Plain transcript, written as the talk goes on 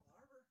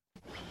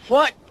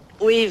What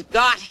we've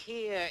got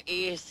here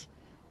is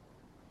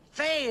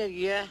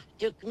failure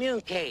to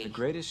communicate. The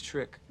greatest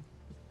trick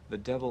the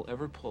devil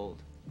ever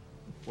pulled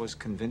was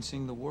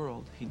convincing the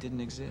world he didn't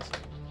exist.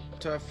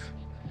 Tough,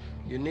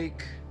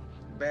 unique,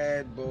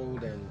 bad,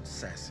 bold, and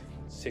sassy.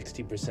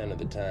 60% of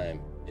the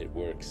time, it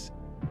works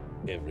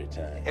every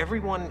time.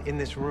 Everyone in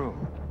this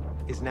room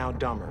is now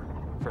dumber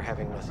for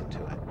having listened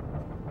to it.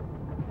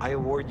 I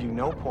award you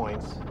no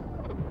points,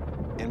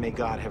 and may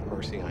God have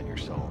mercy on your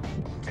soul.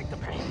 Take the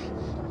pain.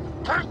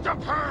 Take the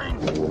pain!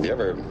 You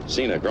ever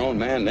seen a grown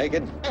man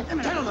naked?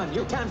 Gentlemen,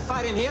 you can't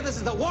fight in here. This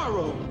is the war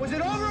room. Was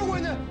it over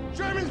when the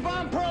Germans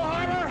bombed Pearl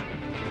Harbor?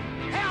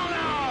 Hell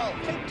no!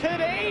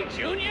 Today,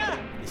 Junior?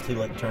 It's too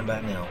late to turn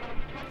back now.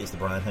 It's the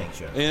Brian Hanks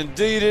Show.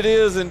 Indeed it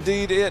is.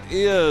 Indeed it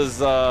is.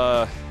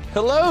 Hello.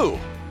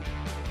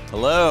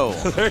 Hello.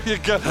 There you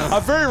go. I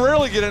very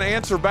rarely get an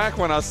answer back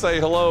when I say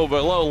hello,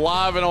 but hello,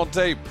 live and on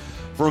tape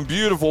from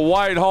beautiful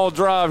Whitehall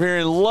Drive here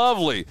in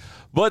lovely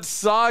but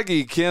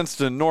soggy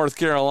Kinston, North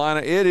Carolina.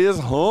 It is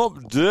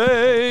Hump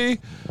Day.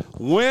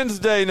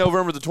 Wednesday,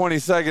 November the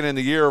 22nd in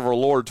the year of our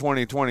Lord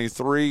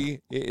 2023.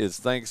 It is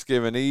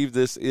Thanksgiving Eve.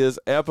 This is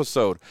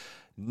episode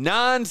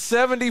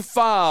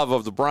 975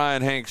 of the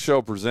Brian Hanks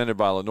Show presented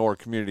by Lenore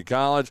Community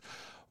College.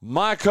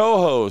 My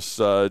co-hosts,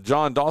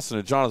 John Dawson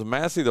and Jonathan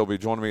Massey, they'll be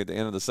joining me at the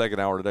end of the second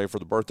hour today for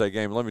the birthday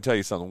game. Let me tell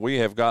you something. We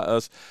have got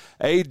us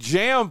a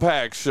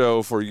jam-packed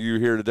show for you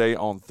here today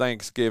on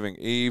Thanksgiving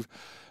Eve.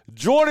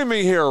 Joining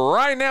me here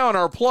right now in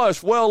our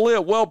plush,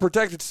 well-lit,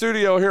 well-protected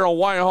studio here on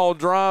Whitehall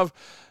Drive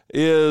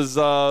is,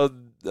 let's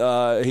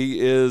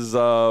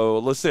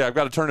see, I've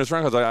got to turn this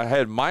around because I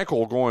had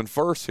Michael going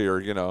first here,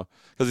 because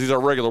he's our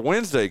regular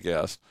Wednesday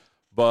guest.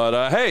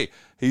 But, hey,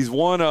 he's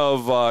one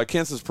of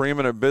Kansas'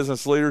 preeminent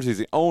business leaders. He's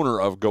the owner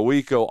of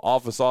GoEco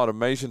Office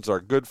Automations,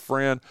 our good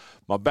friend,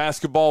 my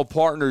basketball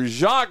partner,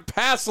 Jacques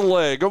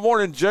Passailaigue. Good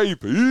morning,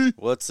 JP.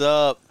 What's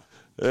up?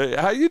 Hey,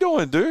 how you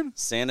doing, dude?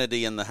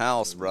 Sanity in the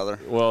house, brother.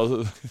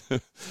 Well,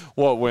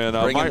 what, when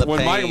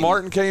Mike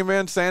Martin came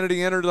in,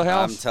 sanity entered the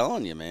house? I'm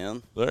telling you,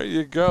 man. There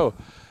you go.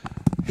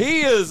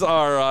 He is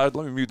our,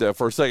 let me mute that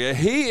for a second.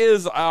 He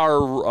is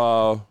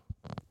our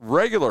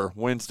regular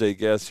Wednesday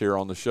guest here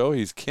on the show.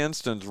 He's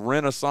Kinston's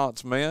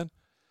Renaissance man.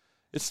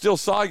 It's still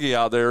soggy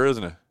out there,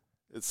 isn't it?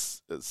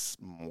 It's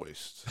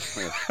moist.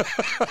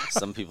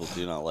 Some people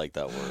do not like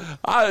that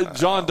word.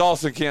 John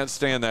Dawson can't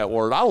stand that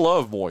word. I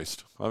love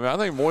moist. I mean, I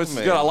think moist is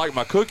good. I like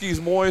my cookies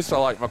moist. I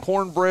like my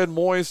cornbread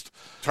moist.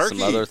 Turkey.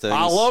 Some other things.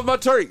 I love my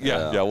turkey.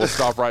 Yeah, we'll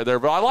stop right there.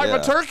 But I like my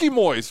turkey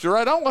moist. You're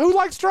right. Who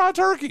likes dry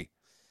turkey?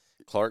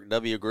 Clark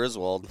W.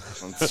 Griswold.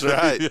 That's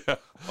right. Yeah.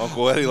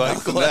 Uncle Eddie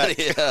likes the neck.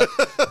 Yeah.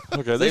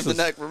 Okay, save the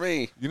neck for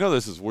me. You know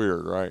this is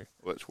weird, right?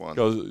 Which one?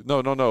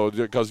 No.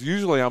 Because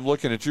usually I'm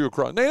looking at you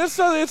across.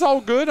 It's all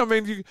good. I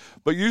mean,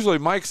 but usually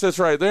Mike sits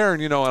right there,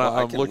 and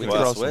I'm looking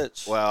across.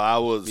 Switch. Well, I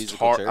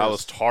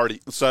was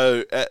tardy.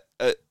 So,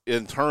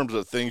 in terms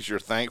of things you're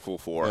thankful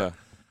for,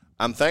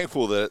 I'm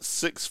thankful that at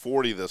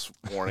 6:40 this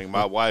morning,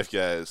 my wife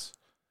goes,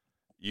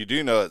 "You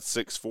do know it's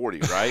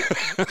 6:40,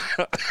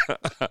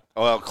 right?"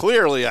 Well,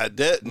 clearly I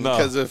didn't,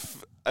 because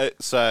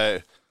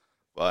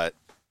but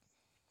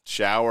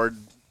showered,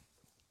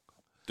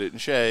 didn't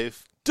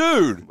shave.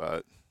 Dude,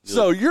 but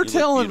so you're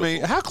telling me,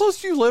 how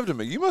close do you live to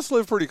me? You must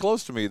live pretty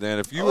close to me then.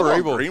 If you were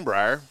able,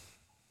 Greenbrier.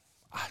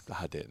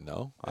 I didn't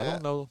know. I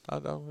don't know. I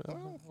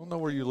don't know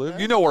where you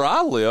live. You know where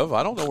I live.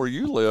 I don't know where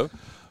you live.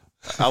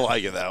 I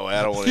like it that way.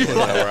 I don't want anyone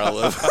to know where I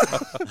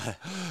live.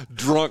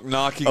 Drunk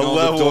knocking on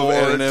the door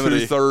at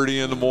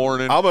 2:30 in the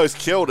morning. I almost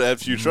killed Ed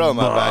Futrell in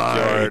my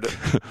backyard.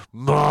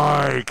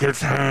 Mike, it's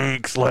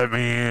Hanks. Let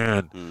me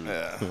in.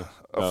 Yeah,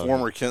 a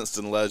former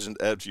Kinston legend,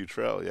 Ed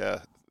Futrell.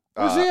 Yeah,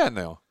 where's he at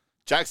now?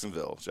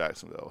 Jacksonville.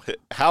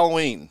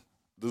 Halloween.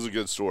 This is a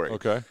good story.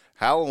 Okay.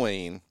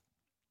 Halloween.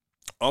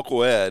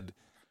 Uncle Ed,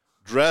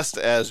 dressed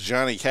as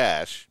Johnny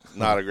Cash.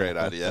 Not a great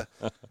idea.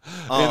 In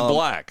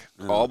black.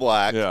 All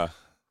black. Yeah.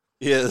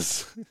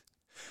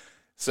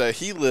 So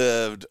he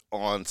lived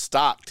on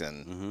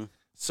Stockton. Mm-hmm.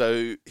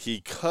 So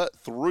he cut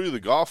through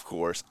the golf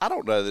course. I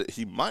don't know that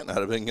he might not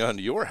have been going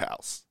to your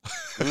house,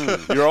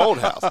 your old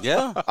house.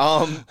 Yeah.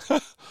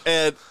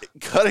 And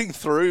cutting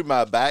through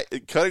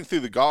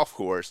the golf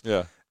course.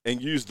 Yeah. And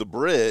used the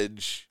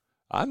bridge.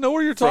 I know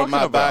where you're talking from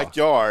my about.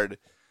 Backyard,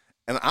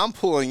 and I'm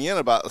pulling in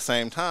about the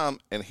same time.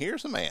 And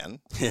here's a man.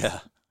 Yeah.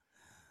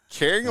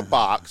 Carrying a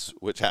box,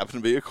 which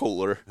happened to be a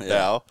cooler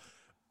now.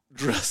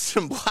 Dressed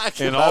in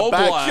black in my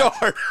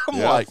backyard.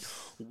 I'm like,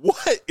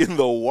 what in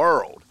the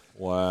world?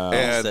 Wow.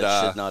 And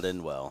that should not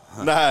end well.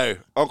 No,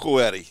 Uncle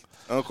Eddie.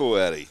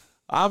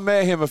 I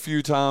met him a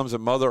few times at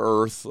Mother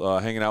Earth,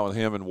 hanging out with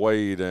him and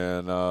Wade,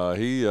 and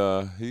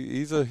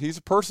he's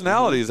a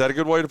personality. Is that a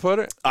good way to put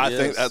it? I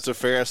think that's a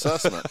fair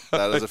assessment.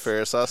 That is a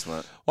fair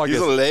assessment. Well, he's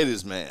a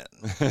ladies' man.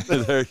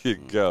 There you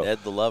go.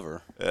 Ed the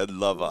Lover. Ed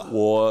Lover.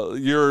 Well,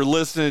 you're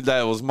listening.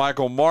 That was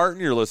Michael Martin.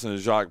 You're listening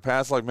to Jacques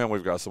Passailaigue. Man,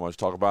 we've got so much to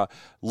talk about.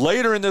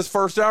 Later in this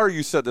first hour,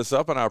 you set this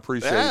up, and I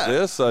appreciate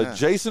this.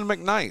 Jason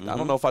McKnight. I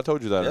don't know if I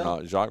told you that or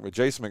not, Jacques, but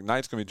Jason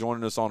McKnight's going to be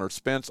joining us on our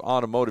Spence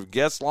Automotive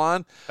guest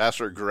line.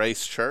 Pastor of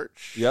Grace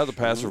Church. Yeah, the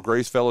pastor of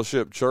Grace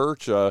Fellowship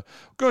Church. Going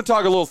to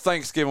talk a little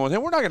Thanksgiving with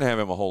him. We're not going to have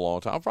him a whole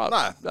long time, probably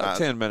about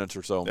 10 minutes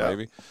or so,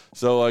 maybe.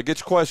 So get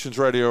your questions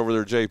ready over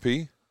there,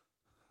 JP.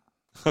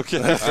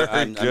 Okay,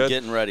 I'm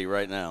getting ready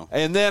right now.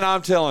 And then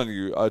I'm telling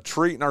you, a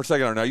treat in our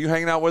second hour. Now, you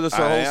hanging out with us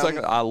our whole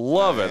second? I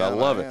love it. I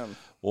love it.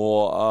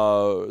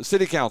 Well,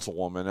 city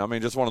councilwoman, I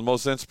mean, just one of the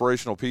most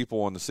inspirational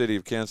people in the city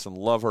of Kinston.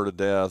 Love her to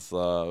death.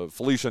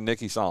 Felicia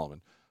Nikki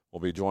Solomon will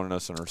be joining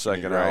us in our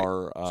second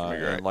hour.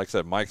 And like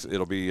I said,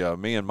 it'll be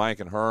me and Mike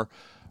and her,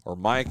 or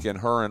Mike and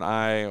her and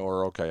I,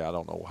 or okay, I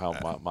don't know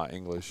how my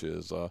English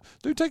is.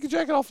 Dude, take your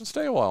jacket off and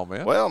stay a while,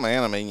 man. Well,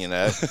 man, I mean, you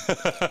know,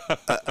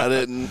 I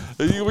didn't.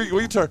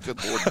 We turned.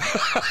 Good Lord.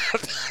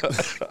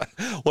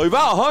 Well, he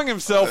about hung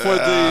himself with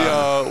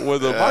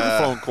the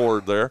microphone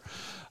cord there.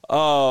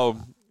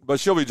 But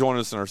she'll be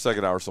joining us in our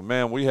second hour. So,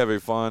 man, we have a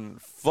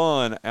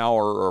fun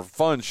hour or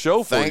fun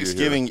show for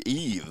Thanksgiving you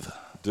here. Eve.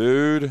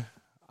 Dude,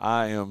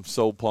 I am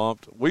so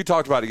pumped. We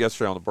talked about it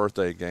yesterday on the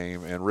birthday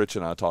game, and Rich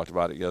and I talked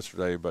about it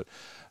yesterday. But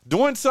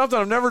doing something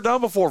I've never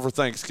done before for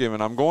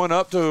Thanksgiving. I'm going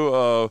up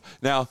to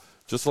now.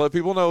 Just to let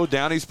people know,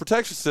 Downey's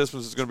Protection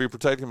Systems is going to be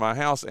protecting my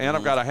house, and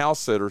I've got a house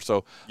sitter.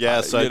 So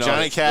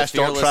Johnny Cash,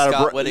 don't try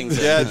to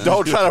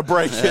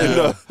break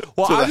into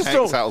the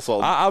Hanks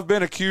household. I've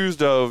been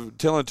accused of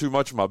telling too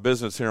much of my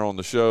business here on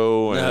the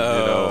show, and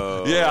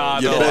I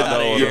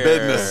know your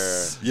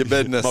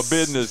business, my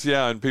business,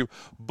 and people.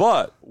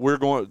 But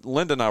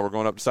Linda and I were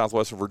going up to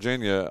Southwestern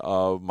Virginia.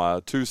 My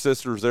two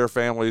sisters, their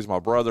families, my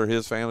brother,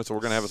 his family. So we're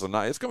going to have us a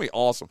night. It's going to be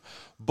awesome.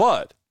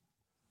 But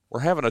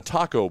we're having a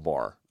taco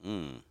bar.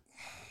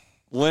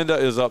 Linda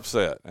is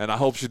upset, and I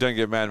hope she doesn't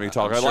get mad at me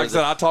talking. Like I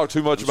said, I talk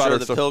too much about her.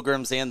 The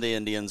Pilgrims and the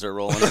Indians are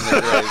rolling in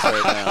their graves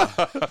right now.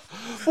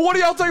 Well, what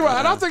do y'all think about it?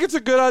 And I think it's a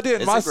good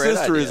idea. My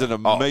sister is an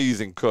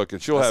amazing cook, and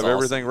she'll have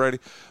everything ready.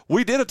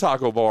 We did a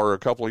taco bar a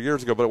couple of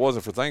years ago, but it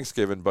wasn't for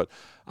Thanksgiving. But,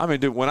 I mean,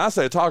 dude, when I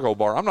say a taco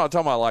bar, I'm not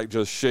talking about like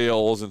just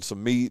shells and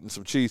some meat and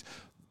some cheese.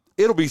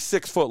 It'll be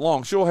 6 foot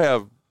long. She'll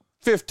have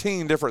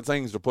 15 different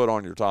things to put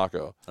on your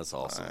taco. That's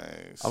awesome.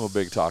 Nice. I'm a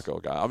big taco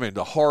guy. I mean,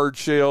 the hard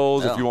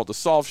shells, if you want the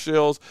soft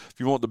shells, if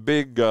you want the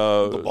big...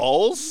 the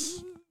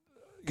bowls?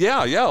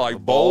 Yeah, like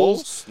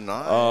bowls.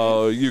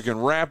 Nice. You can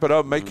wrap it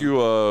up, make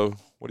you a...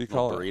 What do you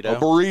call it? A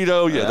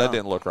burrito. Yeah, that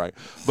didn't look right.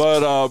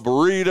 But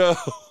burrito...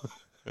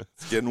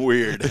 It's getting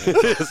weird.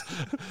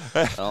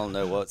 I don't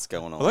know what's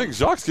going on. I think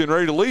Jacques getting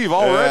ready to leave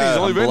already. He's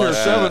only been here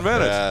 7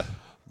 minutes. Yeah.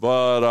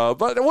 But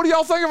what do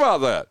y'all think about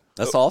that?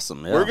 That's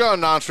awesome. Yeah. We're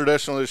going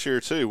non-traditional this year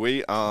too.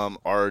 We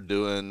are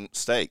doing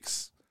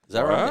steaks. Is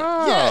that right?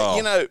 Wow. Yeah,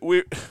 you know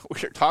we're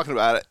talking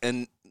about it,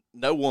 and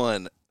no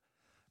one.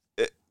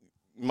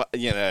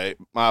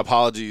 My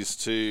apologies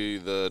to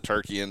the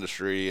turkey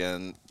industry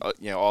and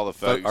all the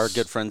folks. Our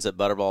good friends at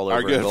Butterball over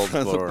our good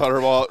friends at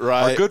Butterball,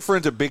 right? Our good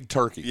friends at Big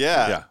Turkey.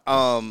 Yeah.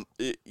 But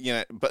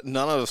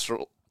none of us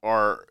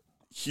are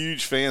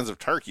huge fans of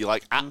turkey.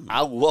 Like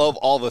I love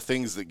all the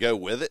things that go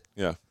with it.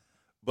 Yeah.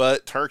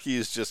 But turkey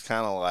is just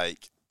kind of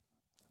like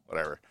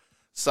whatever.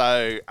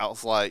 So I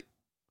was like,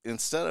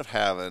 instead of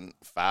having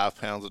 5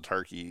 pounds of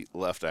turkey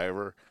left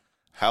over,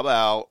 how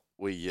about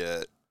we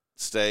get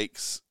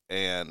steaks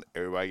and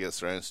everybody gets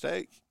their own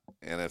steak?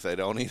 And if they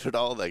don't eat it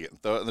all, they can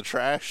throw it in the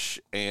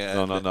trash.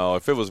 And No.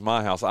 If it was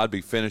my house, I'd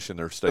be finishing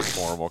their steak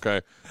for them,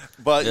 okay?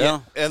 But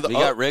and we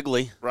got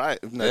Wrigley. Right.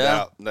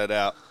 No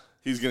doubt.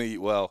 He's going to eat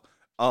well.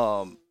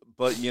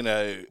 But,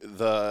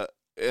 the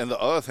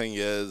other thing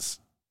is,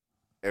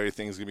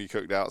 everything's going to be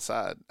cooked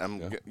outside. We're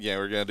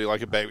going to do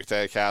like a baked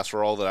potato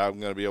casserole that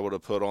I'm going to be able to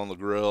put on the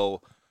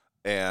grill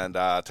and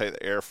take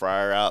the air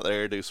fryer out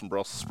there, do some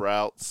Brussels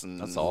sprouts. And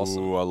that's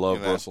awesome. Ooh, I love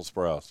Brussels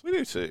sprouts. We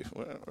do too.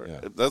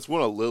 That's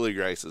one of Lily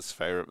Grace's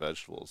favorite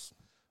vegetables.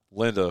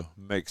 Linda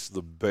makes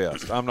the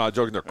best. I'm not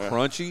joking. They're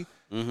crunchy.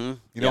 Mm-hmm.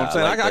 You know what I'm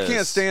saying? I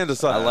can't stand the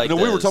side.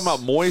 We were talking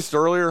about moist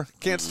earlier.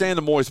 Can't stand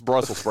the moist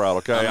Brussels sprout,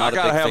 okay? I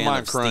got to have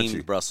mine crunchy.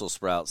 Steamed Brussels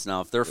sprouts.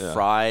 Now, if they're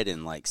fried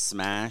and like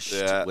smashed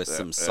with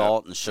some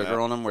salt and sugar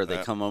on them where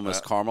they come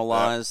almost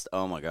caramelized,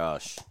 oh my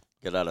gosh,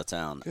 get out of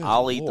town.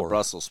 I'll eat the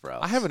Brussels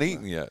sprouts. I haven't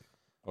eaten yet,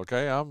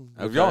 okay?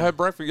 Have y'all had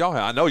breakfast?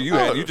 I know you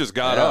had. You just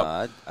got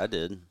up. I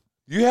did.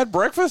 You had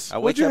breakfast? I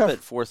wake up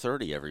at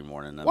 4:30 every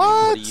morning. I mean,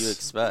 what do you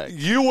expect?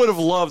 You would have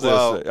loved this.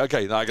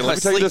 Okay, let me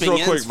tell you this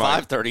real quick,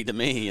 Mike. 5:30 to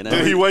me.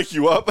 Did he wake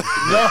you up?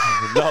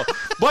 No.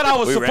 But I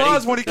was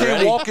surprised when he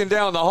came walking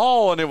down the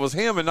hall and it was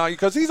him and not you,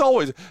 because he's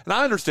always. And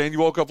I understand you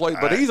woke up late,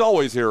 but he's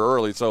always here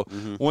early. So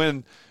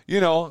when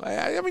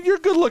I mean, you're a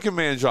good-looking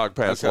man, Jacques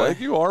Passailaigue.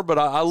 Okay. You are, but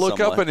I look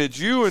Somewhat. up and it's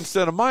you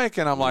instead of Mike,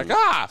 and I'm like,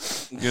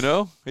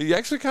 he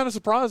actually kind of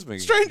surprised me.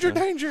 Stranger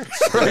danger.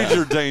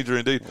 Stranger danger,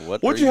 indeed.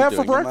 What'd you have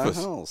for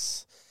breakfast? In my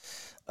house?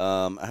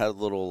 I had a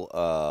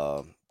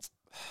little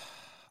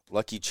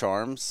Lucky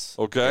Charms.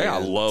 Okay, I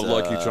love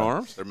Lucky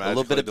Charms. A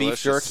little bit of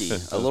beef jerky.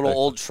 A little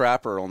Old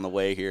Trapper on the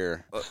way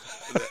here.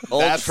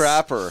 Old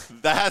Trapper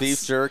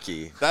beef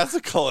jerky. That's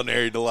a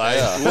culinary delight.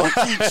 Yeah.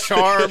 Lucky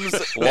Charms.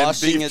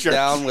 Washing it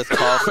down with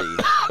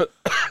coffee.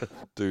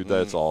 Dude,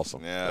 that's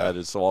awesome. Yeah. That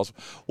is so awesome.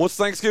 What's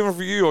Thanksgiving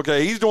for you?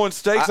 Okay, he's doing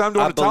steaks. I'm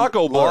doing a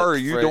taco bar. Are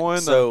you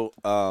doing? So,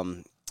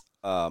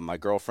 my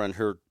girlfriend,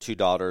 her 2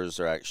 daughters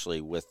are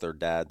actually with their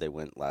dad. They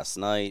went last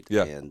night.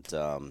 Yeah. And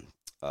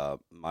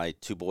my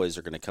 2 boys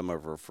are going to come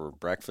over for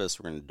breakfast.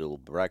 We're going to do a little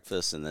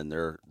breakfast, and then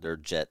they're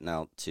jetting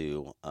out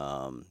to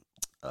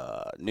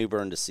New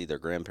Bern to see their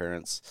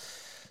grandparents.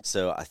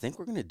 So I think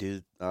we're going to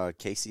do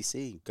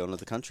KCC, going to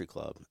the country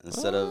club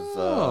instead of.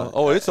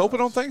 It's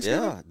open on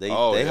Thanksgiving. Yeah, they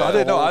I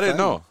didn't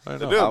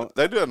know.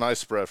 They do a nice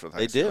spread for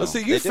Thanksgiving. They do.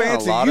 See,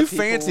 you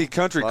fancy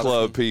country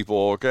club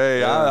people.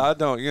 Okay, Yeah. I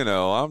don't.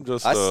 I'm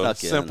just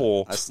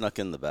simple. I snuck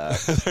in the back.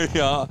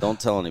 Yeah, Don't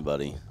tell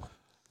anybody.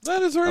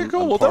 that is very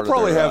cool. I'm Well, part they'll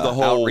probably of their, have the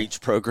whole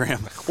outreach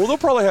program. Well, they'll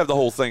probably have the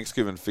whole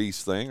Thanksgiving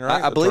feast thing,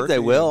 right? I The believe they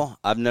turkey. will.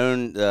 I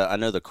know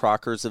the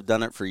Crockers have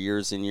done it for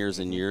years and years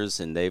and years,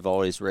 and they've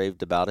always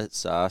raved about it.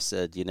 So I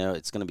said,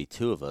 it's going to be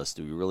 2 of us.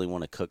 Do we really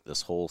want to cook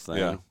this whole thing?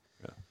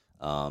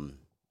 Yeah.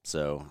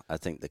 So I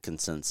think the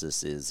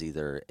consensus is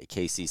either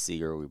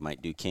KCC or we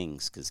might do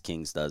King's, because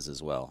King's does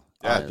as well.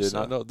 I did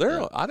not know.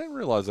 I didn't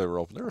realize they were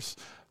open.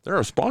 They're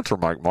a sponsor,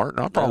 Mike Martin.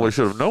 I probably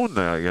should have known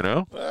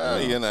that, Well,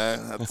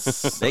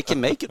 They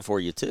can make it for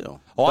you, too.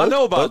 Oh, I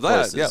know about both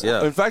that. places,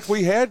 Yeah. In fact,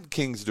 we had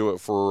Kings do it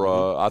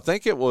for, I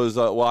think it was,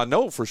 I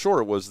know for sure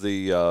it was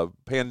the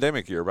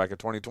pandemic year back in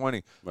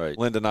 2020. Right.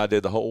 Linda and I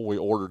did we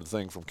ordered the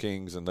thing from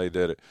Kings, and they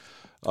did it.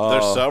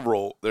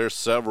 There's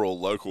several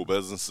local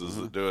businesses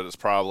that do it. It's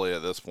probably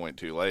at this point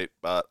too late,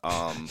 but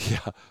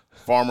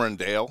Farmer and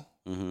Dale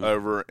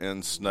over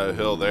in Snow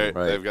Hill,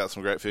 they've got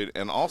some great food,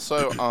 and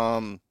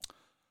also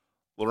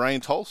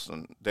Lorraine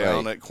Tolston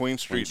down at Queen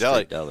Street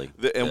Deli.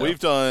 And we've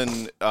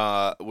done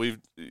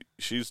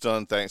she's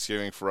done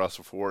Thanksgiving for us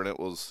before, and it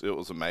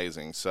was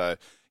amazing. So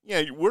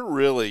we're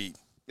really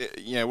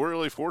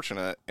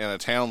fortunate in a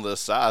town this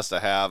size to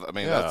have. I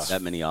mean, that's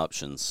that many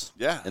options.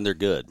 Yeah, and they're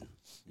good.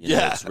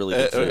 It's really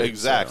good food,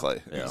 exactly.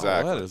 So, yeah.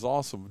 Exactly. Oh, that is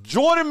awesome.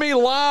 Joining me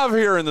live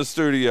here in the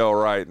studio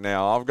right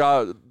now, I've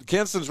got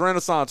Kinston's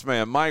Renaissance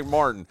man, Mike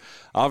Martin.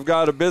 I've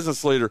got a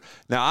business leader.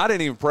 Now, I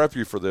didn't even prep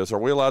you for this. Are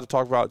we allowed to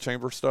talk about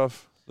chamber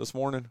stuff this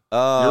morning? You're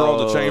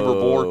on the chamber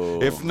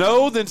board. If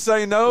no, then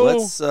say no.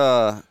 Let's.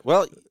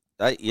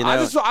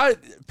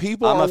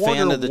 People I'm are a fan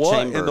wondering of the what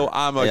chamber.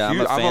 I'm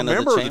a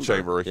member of the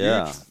chamber, a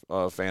huge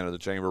fan of the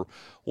chamber.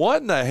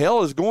 What in the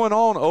hell is going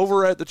on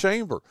over at the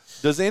chamber?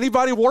 Does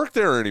anybody work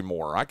there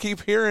anymore? I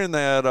keep hearing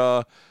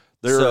that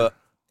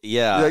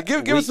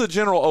give us the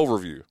general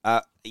overview.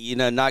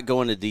 Not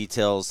going into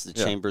details. The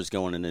chamber's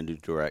going in a new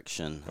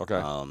direction.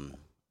 Okay.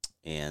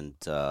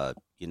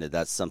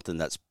 That's something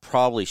that's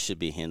probably should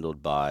be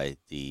handled by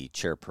the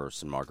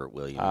chairperson, Margaret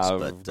Williams.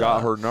 I've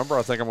got her number.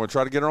 I think I'm going to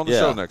try to get her on the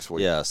show next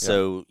week. Yeah.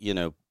 So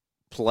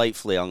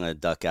politely, I'm going to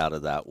duck out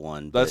of that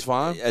one. That's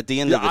fine. At the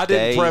end of the I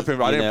day, didn't prep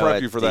him. I didn't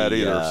prep you for that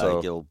either.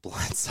 So get a little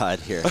blindside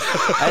here.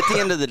 At the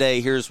end of the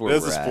day, here's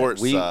where we're at.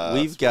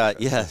 We've got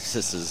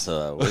this is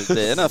the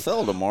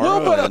NFL tomorrow.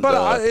 No,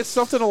 but it's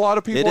something a lot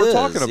of people are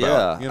talking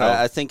about. Yeah.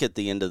 I think at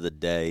the end of the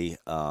day,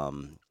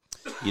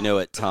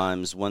 at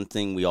times, one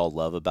thing we all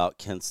love about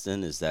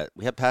Kinston is that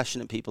we have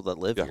passionate people that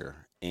live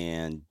here.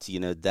 And,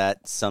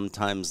 that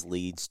sometimes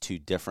leads to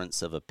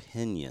difference of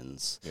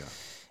opinions. Yeah.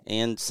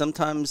 And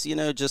sometimes,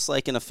 just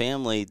like in a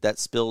family, that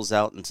spills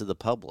out into the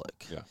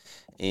public. Yeah.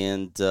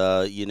 And,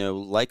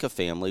 like a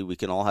family, we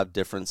can all have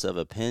difference of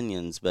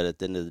opinions, but at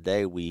the end of the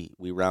day, we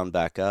round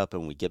back up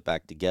and we get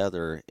back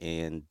together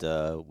and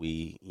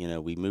we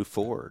move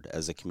forward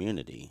as a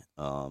community.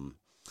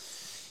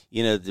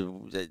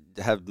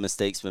 Have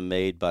mistakes been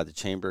made by the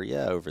chamber?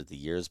 Yeah, over the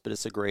years, but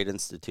it's a great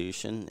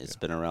institution. It's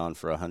been around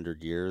for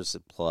 100 years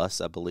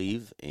plus, I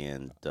believe.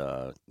 And,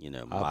 I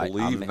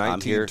believe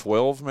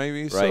 1912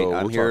 maybe. Right. So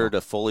I'm here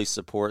to fully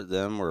support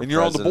them. And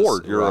you're on the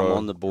board. I'm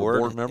on the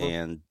board member?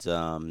 And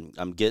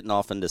I'm getting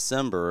off in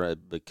December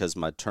because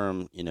my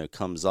term,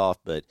 comes off.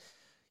 But,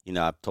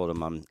 I've told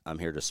them I'm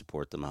here to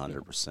support them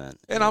 100%.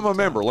 And I'm a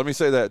member. Let me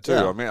say that, too.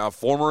 Yeah. I mean, I'm a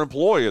former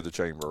employee of the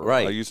chamber.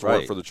 Right. I used to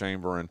work for the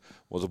chamber and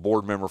was a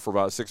board member for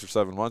about 6 or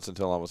 7 months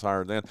until I was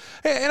hired then.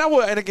 And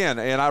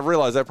I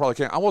realized that probably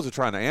can't. I wasn't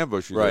trying to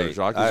ambush you there,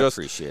 Jacques. I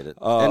appreciate it.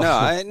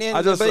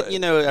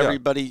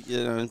 Everybody,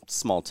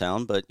 small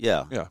town, but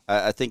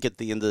I think at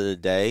the end of the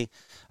day,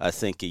 I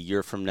think a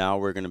year from now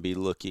we're going to be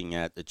looking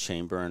at the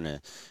chamber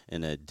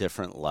in a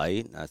different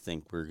light. I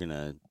think we're going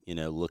to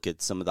look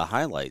at some of the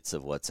highlights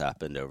of what's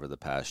happened over the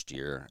past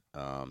year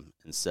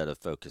instead of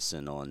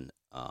focusing on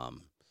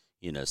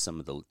some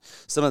of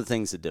the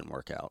things that didn't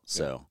work out.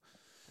 So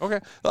Okay.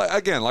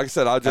 Again, like I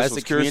said, I just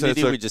was curious. As a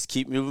community, we just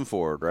keep moving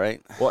forward,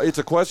 right? Well, it's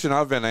a question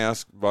I've been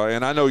asked by,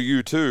 and I know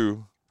you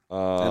too.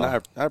 And I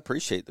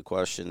appreciate the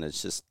question.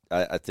 It's just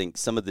I think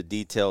some of the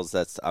details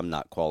I'm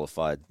not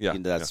qualified. Yeah,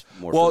 that's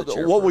more. Well,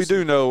 for the what we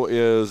do know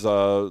is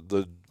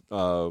the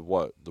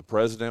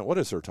president. What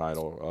is her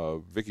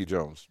title? Vicky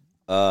Jones.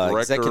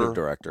 Executive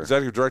director.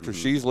 Executive director.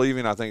 Mm-hmm. She's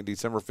leaving, I think,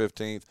 December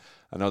 15th.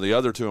 I know the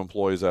other 2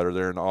 employees that are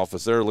there in the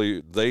office,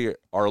 they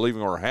are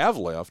leaving or have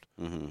left.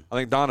 Mm-hmm. I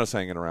think Donna's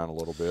hanging around a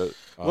little bit.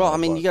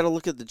 Well, you got to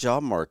look at the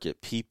job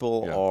market.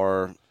 People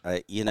are,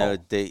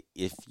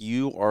 if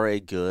you are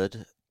a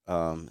good,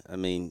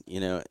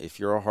 if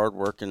you're a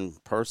hardworking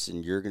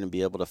person, you're going to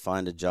be able to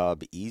find a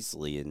job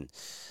easily. And,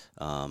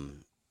 I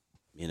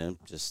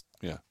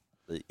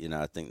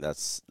think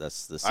that's the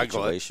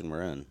situation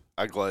we're in.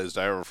 I glazed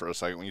over for a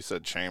second when you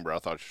said chamber. I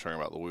thought you were talking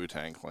about the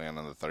Wu-Tang Clan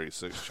and the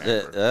 36th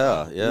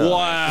chamber. Yeah.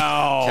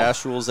 Wow.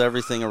 Cash rules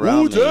everything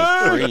around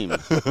Wu-Tang! me.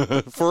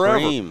 Cream. Forever.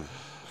 Cream.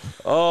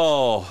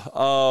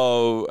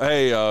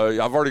 Hey,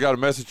 I've already got a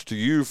message to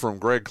you from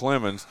Greg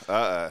Clemens.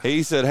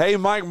 He said, hey,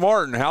 Mike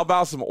Martin, how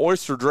about some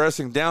oyster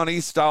dressing down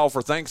east style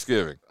for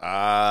Thanksgiving? Tell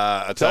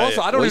us.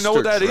 I don't even know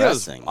what that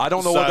is. I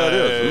don't know what that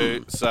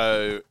is.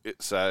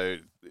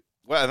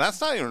 Well, and that's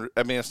not even.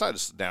 It's not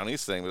just a down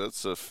east thing, but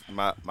it's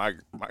my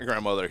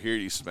grandmother here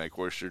used to make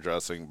oyster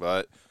dressing,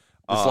 but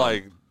it's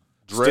like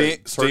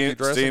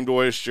steamed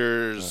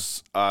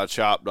oysters,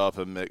 chopped up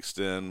and mixed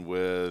in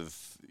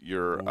with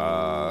your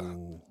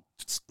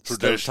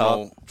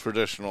traditional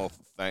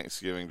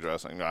Thanksgiving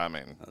dressing.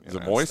 Is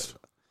it moist?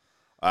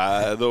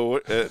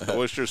 The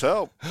oysters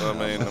help. I'm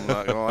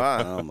not gonna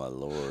lie. Oh my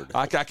Lord!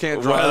 I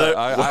can't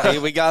drive.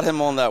 We got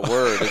him on that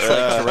word. It's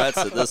like Tourette's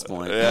at this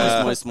point.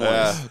 Yeah. Moist.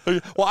 Well,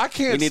 I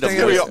can't. We need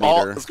stand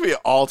it's gonna be an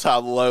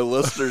all-time low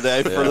listener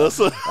day for this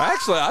one.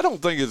 Actually, I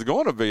don't think it's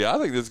going to be. I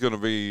think it's going to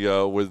be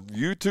with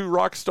you 2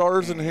 rock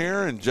stars in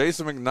here and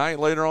Jason McKnight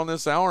later on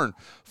this hour and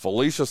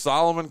Felicia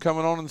Solomon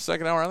coming on in the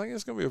second hour. I think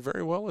it's going to be a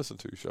very well listened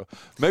to show.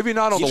 Maybe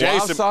not on the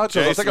wild side,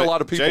 because I think a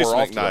lot of people Jason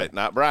are off McKnight, today.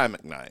 Not Brian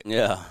McKnight.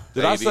 Yeah.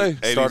 Did I say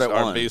start at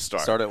 1? Star.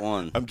 Start at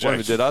 1. I'm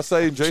joking. Did I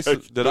say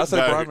Jason? Did I say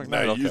Brian McKnight?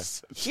 No, okay.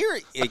 Here,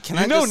 can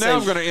I just now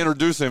I'm going to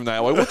introduce him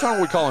that way. What time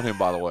are we calling him,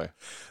 by the way?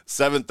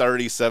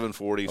 7:30,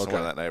 7:40, somewhere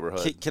in that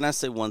neighborhood. Can I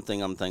say one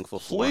thing I'm thankful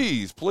for?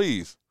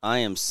 Please. I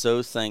am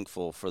so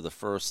thankful for the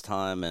first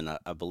time in,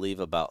 I believe,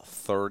 about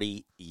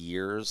 30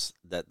 years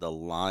that the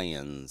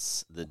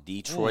Lions, the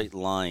Detroit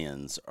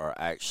Lions, are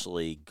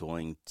actually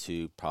going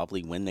to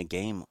probably win the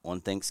game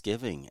on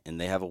Thanksgiving,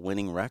 and they have a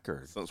winning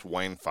record. Since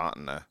Wayne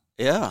Fontenay.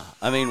 Yeah.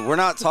 We're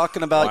not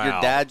talking about your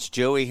dad's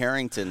Joey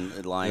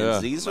Harrington Lions. Yeah.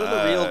 These are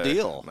the real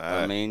deal.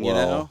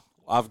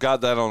 I've got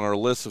that on our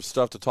list of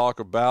stuff to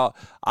talk about.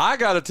 I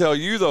got to tell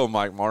you, though,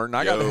 Mike Martin,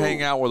 I got to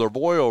hang out with our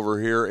boy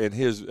over here. And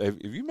have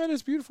you met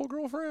his beautiful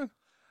girlfriend?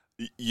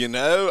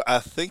 I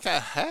think I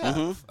have.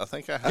 Mm-hmm. I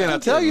think I have. Can I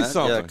tell you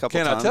something?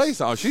 Can I tell you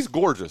something? She's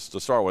gorgeous to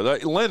start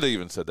with. Linda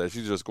even said that.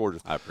 She's just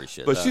gorgeous. I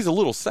appreciate that. But she's a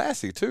little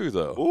sassy, too,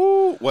 though.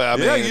 Ooh. Well,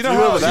 she's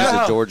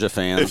a Georgia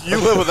fan. If you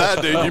live with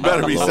that dude, you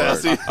better be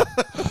sassy.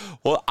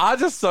 Well, I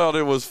just thought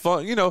it was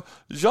fun.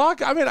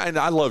 Jacques,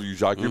 I love you,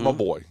 Jacques. You're my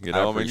boy.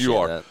 You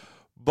are. That.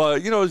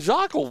 But,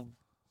 Jacques will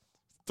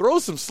throw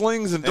some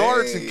slings and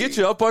darts and get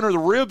you up under the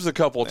ribs a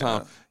couple of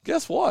times.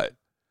 Guess what?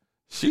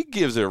 She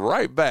gives it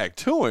right back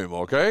to him,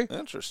 okay?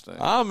 Interesting.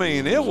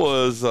 It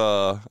was,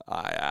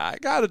 I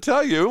got to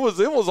tell you,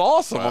 it was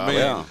awesome.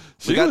 Wow,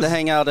 we got to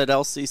hang out at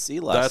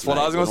LCC last night. That's what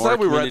I was going to say.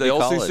 We were at the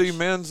LCC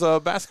men's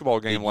basketball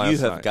game last night. You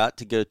have got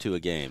to go to a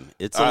game.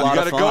 It's a lot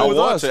of fun. Go with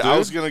us, dude. I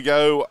was going to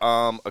go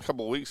a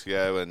couple of weeks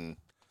ago, and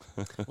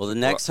well, the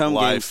next home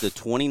game's the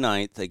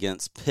 29th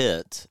against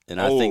Pitt,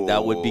 and I think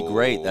that would be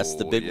great. That's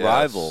the big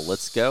rival.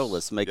 Let's go.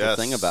 Let's make a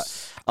thing about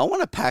it. I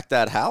want to pack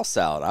that house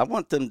out. I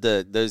want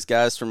those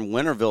guys from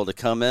Winterville to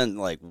come in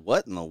like,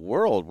 what in the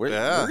world? We're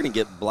going to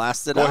get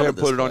blasted out of this Go ahead and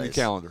put it place. on your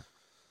calendar.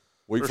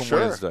 Week from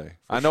Wednesday.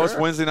 I know it's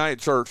Wednesday night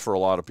church for a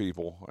lot of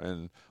people,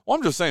 and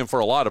I'm just saying for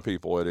a lot of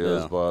people it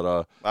is.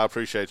 But I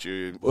appreciate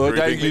you.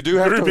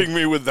 Grouping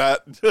me with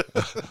that.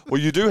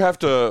 Well, you do have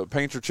to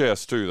paint your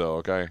chest too, though.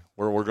 Okay,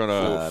 we're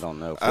gonna. I don't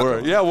know.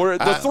 We're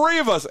the 3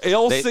 of us.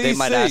 LCC. They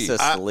might ask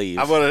us to leave.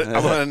 I'm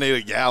gonna need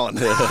a gallon.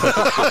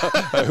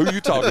 Hey, who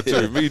you talking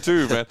to? Me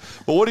too, man.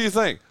 But what do you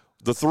think?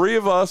 The 3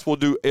 of us will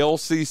do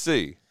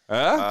LCC.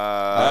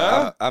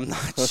 I'm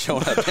not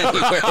showing up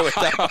anywhere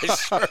without my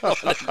shirt on.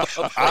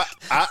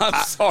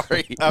 I'm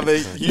sorry. No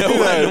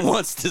one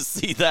wants to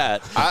see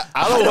that.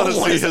 I don't want to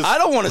see his. I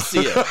don't want to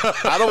see it.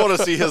 I don't want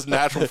to see his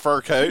natural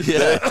fur coat.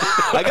 Yeah,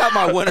 I got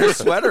my winter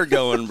sweater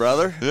going,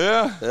 brother.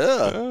 Yeah.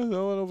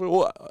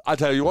 Well, I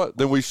tell you what.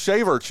 Then we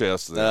shave our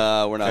chests.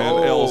 Then. We're not.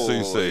 And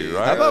LCC,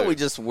 right? How about we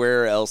just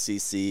wear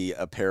LCC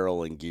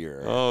apparel and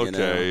gear?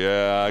 Okay.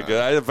 Yeah.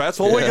 If that's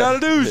what we got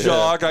to do,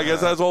 Jacques, I guess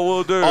that's what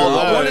we'll do.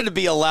 I wanted to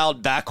be allowed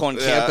back on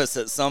campus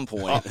at some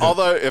point.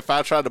 Although, if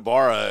I tried to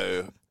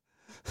borrow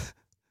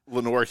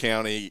Lenoir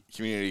County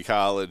Community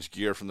College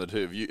gear from the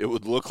two of you, it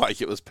would look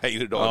like it was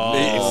painted on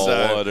me.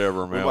 So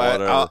whatever, man.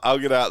 Whatever. I'll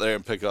get out there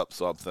and pick up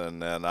something.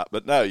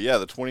 But no, yeah,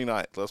 the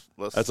 29th.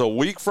 Let's. That's a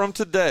week from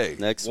today.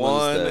 Next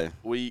Wednesday. 1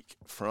 week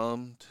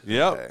from today.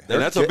 Yep,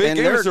 and that's a big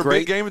game. It's a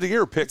big game of the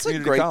year. Pitt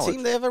Community College. It's a great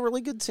team. They have a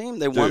really good team.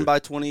 They won by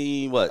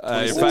 20. What?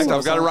 In fact,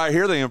 I've got it right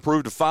here. They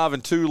improved to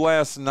 5-2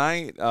 last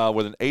night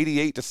with an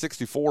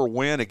 88-64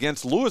 win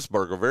against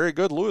Lewisburg, a very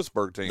good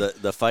Lewisburg team.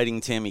 The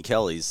Fighting Tammy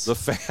Kellys. The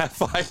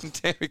Fighting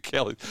Tammy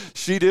Kellys.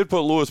 She did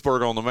put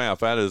Lewisburg on the map.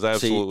 That is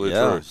absolutely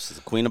true. She's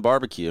the queen of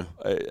barbecue.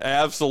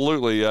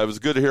 Absolutely. It was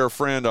good to hear a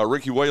friend,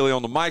 Ricky Whaley,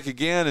 on the mic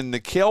again. And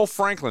Nikel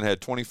Franklin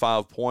had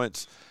 25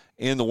 points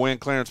in the win.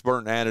 Clarence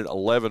Burton added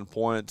 11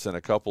 points and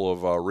a couple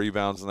of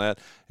rebounds in that.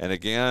 And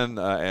again,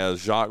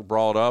 as Jacques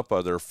brought up,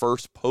 their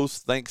first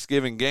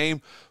post-Thanksgiving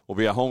game will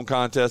be a home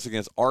contest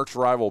against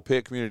arch-rival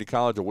Pitt Community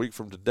College a week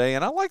from today.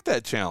 And I like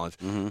that challenge.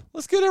 Mm-hmm.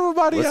 Let's get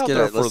everybody out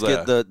there for that.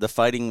 Let's get the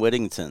Fighting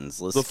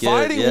Whittingtons.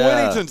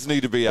 Whittingtons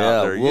need to be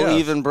out there. We'll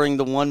even bring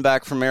the one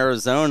back from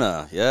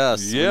Arizona.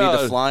 Yes, we need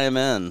to fly him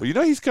in. Well, you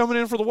know he's coming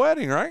in for the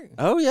wedding, right?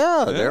 Oh,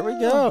 yeah. There we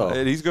go.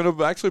 And he's going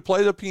to actually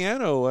play the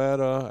piano at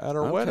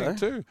our wedding,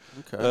 too,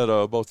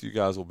 that both you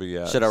guys will be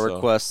at. Should I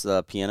request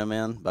Piano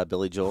Man by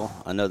Billy Joel?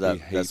 I know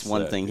that's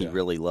one thing he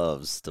really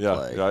loves to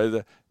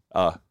play.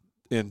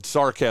 In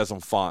sarcasm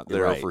font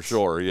there for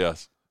sure,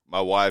 yes. My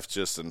wife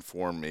just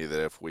informed me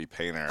that if we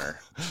paint our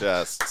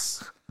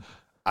chests,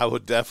 I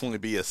would definitely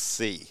be a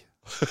C.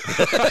 What does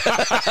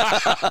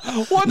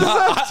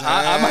that?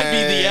 I might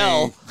be the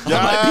L.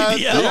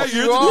 Yeah,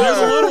 you're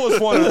the littlest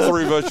one of the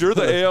three, but you're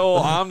the L.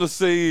 I'm the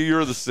C.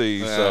 You're the C.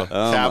 So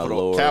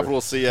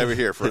capital C over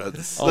here,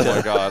 friends. Oh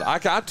my God,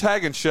 I'm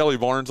tagging Shelly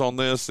Barnes on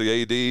this,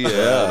 the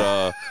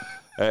AD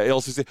at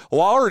LCC.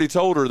 Well, I already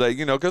told her that,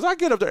 because I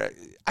get up there.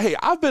 Hey,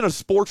 I've been a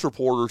sports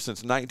reporter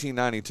since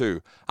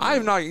 1992. I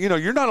have not,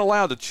 you're not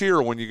allowed to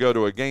cheer when you go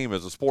to a game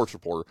as a sports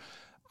reporter.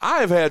 I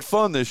have had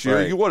fun this year.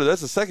 Right.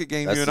 That's the second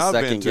game you and I've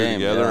been to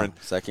together.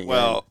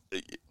 Well,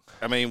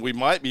 I mean, we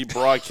might be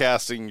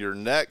broadcasting your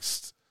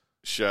next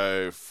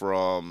show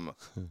from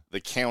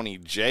the county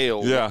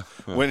jail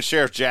when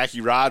Sheriff Jackie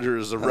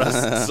Rogers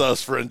arrests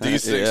us for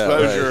indecent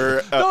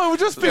exposure. Right. No, it would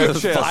just be a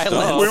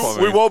violence.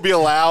 We won't be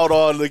allowed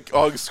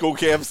on school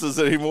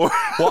campuses anymore.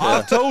 Well,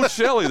 I've told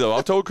Shelly, though,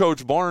 I've told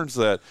Coach Barnes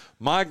that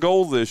my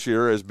goal this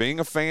year as being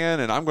a fan,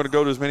 and I'm going to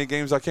go to as many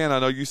games as I can. I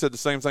know you said the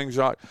same thing,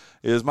 Jacques,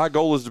 is my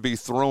goal is to be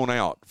thrown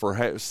out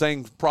for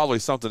saying probably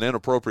something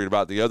inappropriate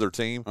about the other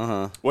team.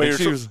 Well, you're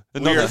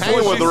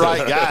hanging with the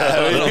right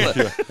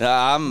guy.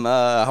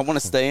 I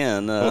want to stay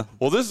in.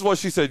 Well, this is what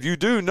she said. You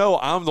do know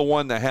I'm the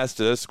one that has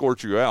to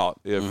escort you out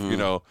if,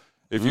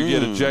 if you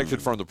get ejected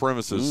from the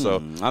premises.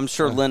 So I'm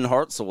sure Lynn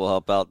Hartzell will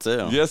help out,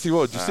 too. Yes, he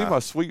will. Did you see my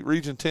sweet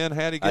Region 10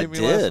 hat he gave me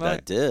last night? I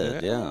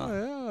did, yeah.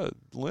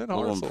 Lynn Hartzell. A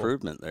little Hartzell.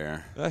 improvement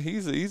there. Yeah,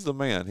 he's the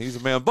man. He's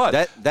the man.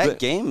 But that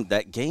game,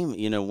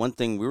 one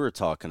thing we were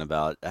talking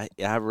about,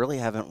 I really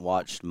haven't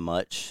watched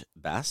much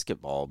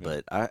basketball,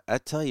 but I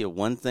tell you,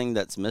 one thing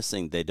that's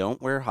missing, they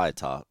don't wear high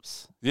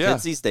tops. Yeah.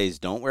 Kids these days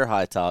don't wear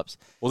high tops.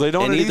 Well, they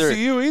don't at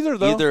ECU either,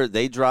 though. Either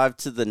they drive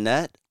to the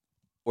net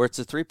or it's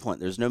a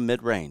three-point. There's no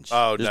mid-range.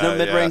 Oh, There's no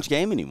mid-range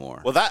game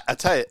anymore. Well, I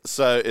tell you,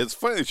 so it's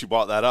funny that you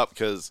brought that up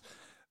because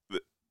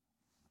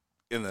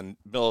in the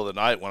middle of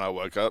the night when I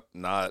woke up,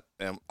 and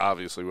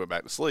obviously went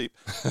back to sleep,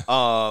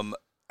 I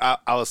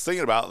was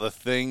thinking about the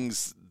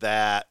things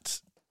that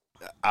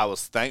I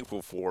was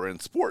thankful for in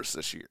sports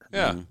this year.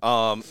 Yeah. And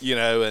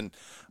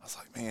I was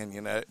like,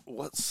 man,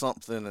 what's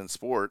something in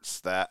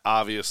sports that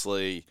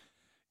obviously,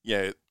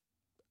 the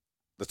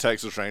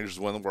Texas Rangers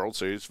won the World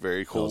Series.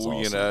 Very cool. That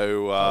was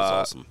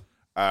awesome.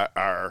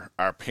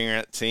 Our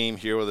parent team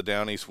here with the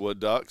Down East Wood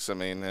Ducks. I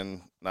mean,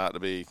 and not to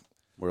be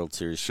World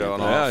Series showing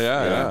off.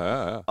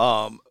 Yeah.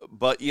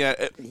 But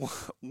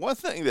one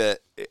thing that,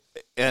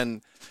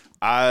 and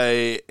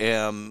I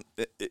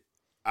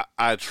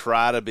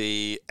try to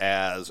be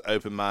as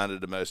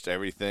open-minded to most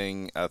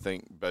everything. I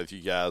think both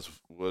you guys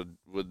would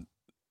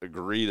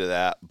agree to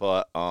that.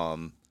 But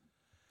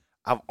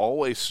I've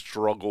always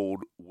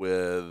struggled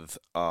with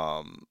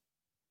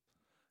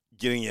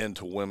getting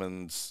into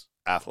women's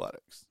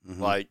athletics.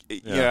 Mm-hmm. Like,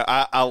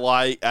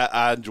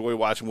 I enjoy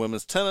watching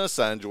women's tennis.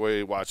 I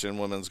enjoy watching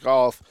women's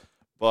golf.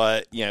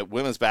 But,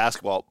 women's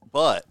basketball.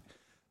 But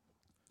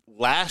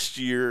last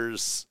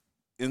year's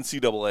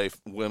NCAA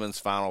Women's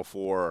Final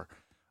Four,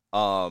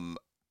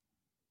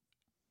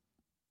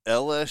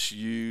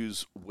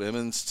 LSU's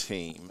women's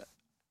team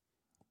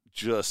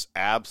just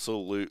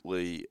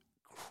absolutely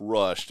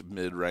crushed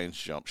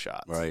mid-range jump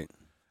shots. Right.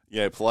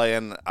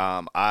 Playing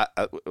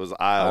it was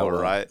Iowa,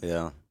 right?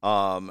 Yeah.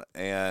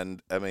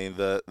 And I mean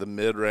the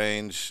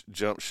mid-range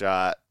jump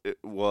shot, it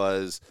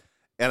was,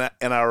 and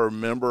I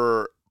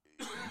remember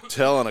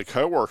telling a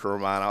coworker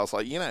of mine, I was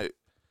like,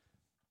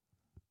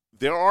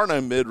 there are no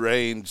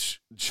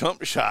mid-range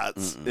jump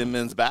shots in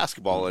men's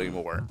basketball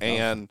anymore.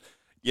 And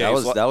that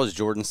was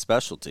Jordan's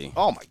specialty.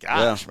 Oh my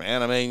gosh,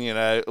 man! I mean,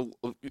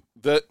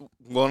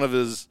 one of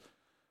his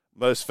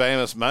most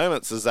famous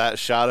moments is that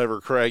shot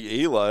over Craig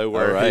Elo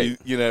where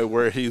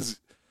where he's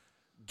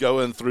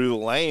going through the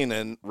lane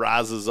and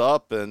rises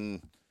up,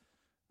 and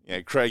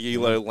Craig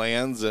Elo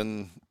lands,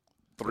 and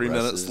 3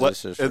 minutes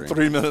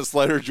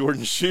later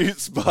Jordan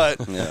shoots. But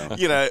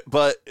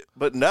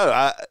but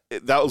no,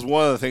 that was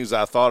one of the things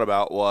I thought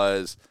about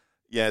was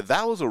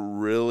that was a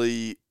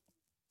really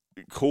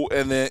cool,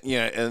 and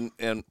then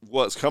and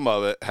what's come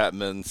of it hadn't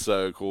been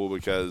so cool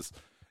because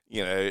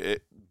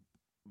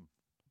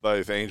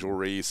both Angel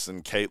Reese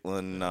and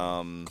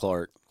Caitlin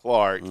Clark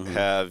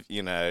have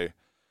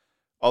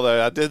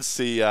although I did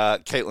see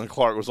Caitlin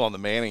Clark was on the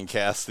Manning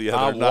cast the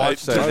other night.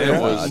 Watched that.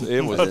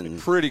 It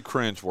was pretty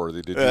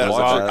cringeworthy. Did you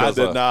watch it? I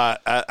did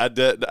not.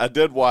 I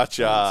did watch.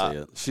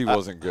 She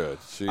wasn't good.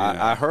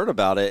 I heard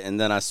about it, and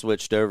then I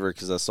switched over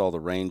because I saw the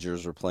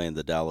Rangers were playing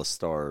the Dallas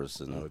Stars.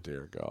 And, oh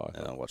dear God!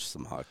 And I watched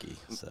some hockey.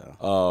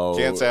 So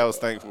can't say I was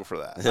thankful for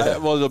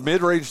that. Well, the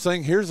mid-range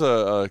thing. Here's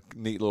a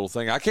neat little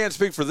thing. I can't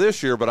speak for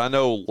this year, but I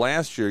know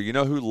last year. You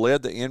know who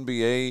led the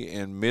NBA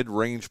in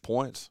mid-range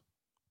points?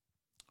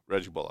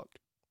 Reggie Bullock.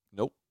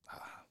 Nope.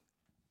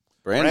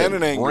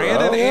 Brandon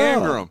Ingram.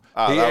 Ingram.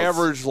 He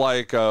averaged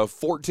like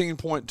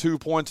 14.2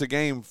 points a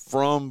game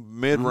from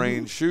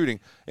mid-range shooting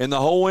in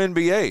the whole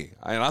NBA.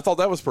 And I thought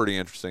that was pretty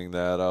interesting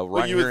that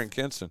here in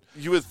Kinston.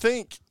 You would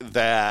think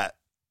that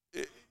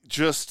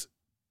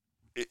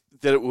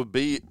that it would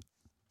be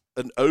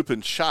an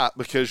open shot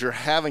because you're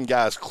having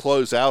guys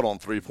close out on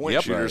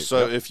three-point shooters. Right.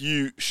 So if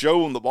you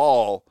show them the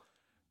ball,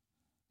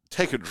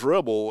 take a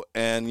dribble,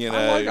 and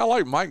I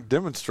like Mike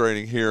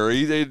demonstrating here.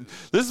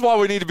 This is why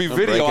we need to be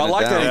video. I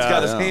like that he's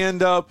got his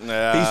hand up.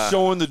 He's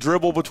showing the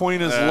dribble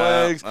between his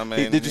legs. I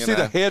mean, did you see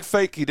the head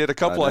fake? He did a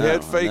couple of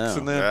head fakes,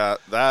 and then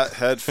that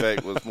head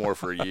fake was more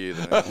for you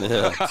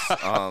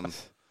than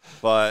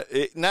but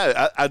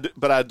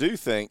I do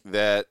think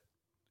that,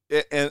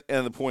 and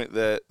the point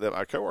that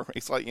my coworker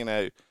makes, like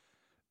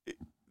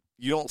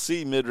you don't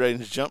see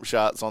mid-range jump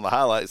shots on the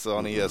highlights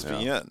on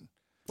ESPN. Yeah.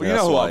 Well, you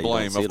know who I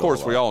blame. Of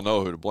course, we all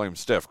know who to blame.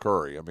 Steph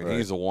Curry. I mean,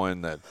 he's the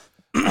one that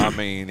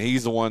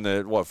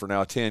for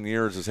now 10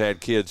 years has had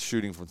kids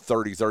shooting from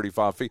 30,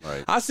 35 feet.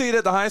 Right. I see it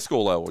at the high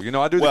school level.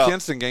 I do the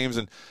Kinston games,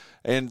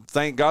 and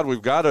thank God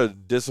we've got a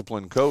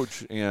disciplined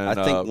coach. And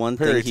I think one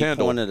Perry thing he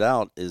pointed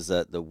out is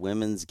that the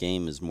women's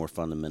game is more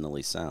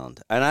fundamentally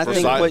sound. And I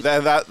think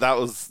that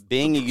was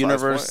being a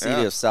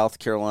University of South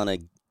Carolina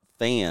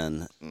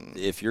fan,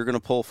 if you're going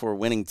to pull for a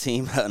winning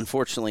team,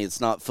 unfortunately,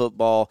 it's not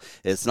football,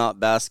 it's not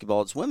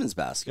basketball, it's women's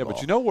basketball. Yeah,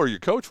 but you know where your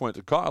coach went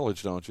to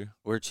college, don't you?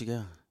 Where'd she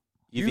go?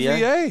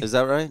 UVA? Is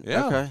that right?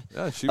 Yeah. Okay.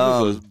 Yeah, she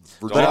was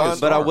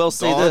but I will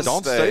say this: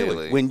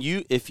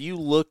 Staley. if you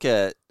look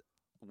at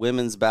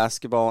women's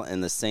basketball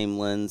in the same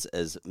lens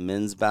as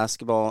men's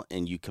basketball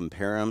and you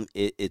compare them,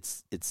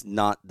 it's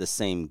not the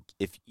same.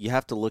 If you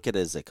have to look at it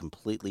as a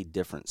completely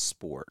different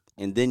sport,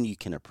 and then you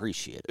can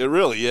appreciate it. It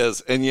really is,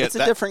 and yet it's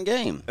a different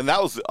game. And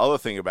that was the other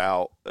thing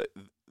about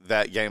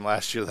that game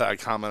last year that I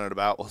commented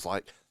about was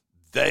like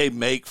they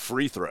make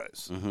free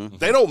throws. Mm-hmm.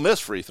 They don't miss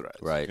free throws.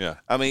 Right. Yeah.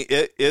 I mean,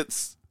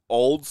 it's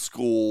old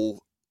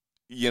school,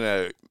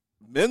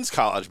 men's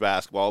college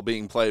basketball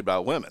being played by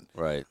women.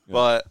 Right.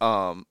 But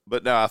no,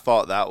 I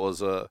thought that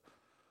was a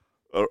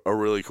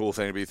really cool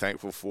thing to be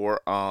thankful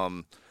for.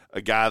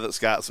 A guy that's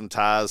got some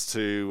ties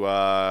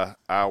to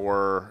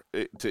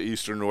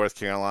Eastern North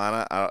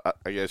Carolina.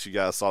 I guess you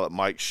guys saw that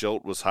Mike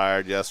Schilt was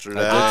hired yesterday.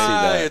 I did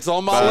see that. It's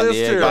on my list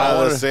here.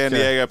 By the San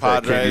Diego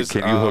Padres.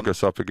 Can you hook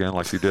us up again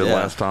like you did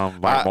last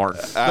time, Mike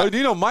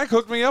Martin? Mike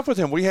hooked me up with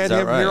him. We had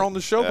him here on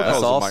the show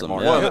because of Mike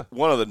Martin.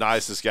 One of the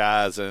nicest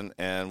guys,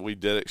 and we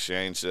did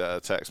exchange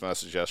a text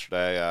message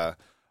yesterday.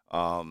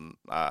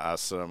 I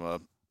sent him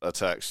a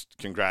text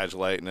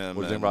congratulating him.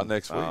 What do you think about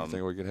next week? You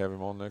think we could have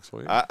him on next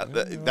week?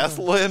 That's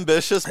a little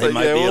ambitious, but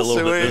we'll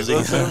see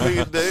what we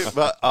can do.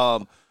 But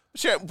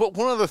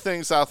one of the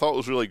things I thought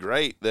was really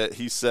great that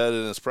he said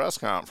in his press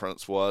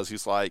conference was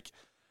he's like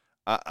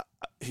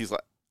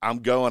I'm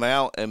going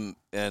out and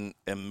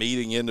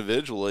meeting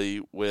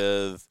individually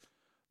with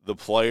the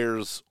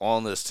players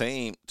on this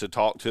team to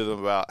talk to them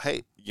about,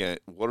 hey,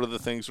 what are the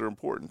things that are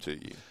important to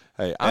you?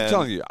 Hey, I'm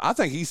telling you, I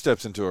think he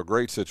steps into a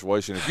great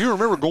situation. If you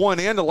remember going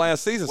into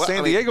last season,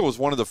 San Diego was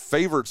one of the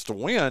favorites to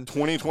win.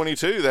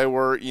 2022, they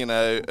were,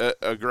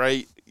 a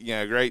great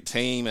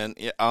team, and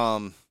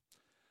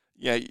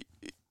the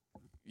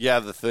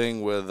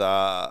thing with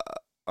the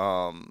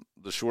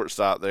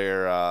shortstop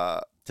there,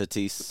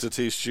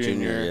 Tatis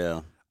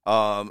Jr.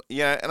 And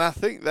I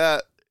think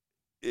that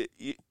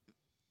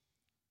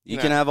you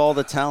can have all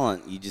the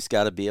talent. You just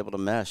got to be able to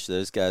mesh.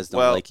 Those guys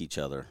don't like each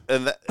other.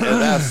 And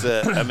that's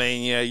it. I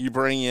mean,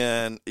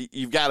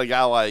 you've got a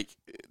guy like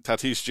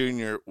Tatis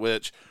Jr.,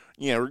 which,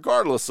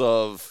 regardless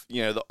of,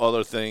 the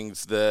other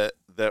things that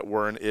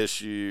were an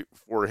issue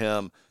for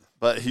him,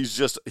 but he's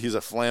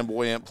a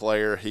flamboyant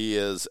player. He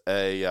is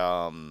a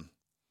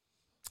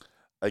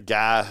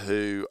guy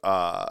who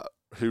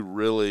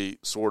really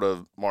sort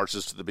of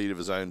marches to the beat of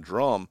his own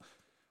drum,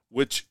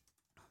 which,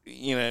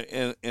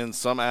 in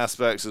some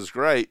aspects is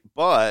great,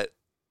 but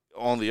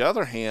on the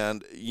other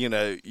hand,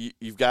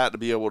 you've got to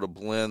be able to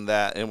blend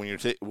that in when you're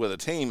with a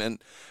team. And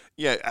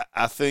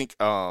I think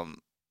Joe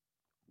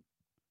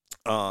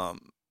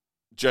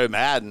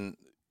Madden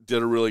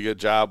did a really good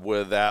job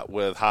with that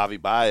with Javi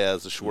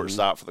Baez, the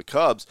shortstop for the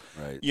Cubs.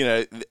 Right.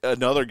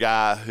 Another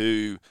guy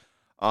who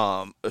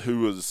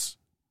was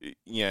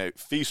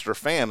feast or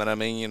famine. I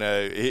mean,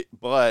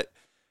 but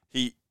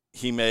he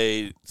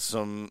made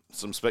some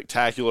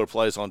spectacular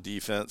plays on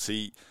defense.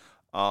 He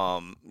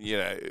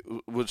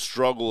would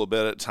struggle a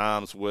bit at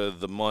times with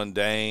the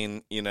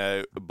mundane,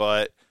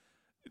 but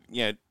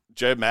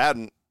Joe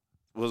Madden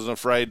wasn't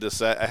afraid to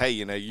say, hey,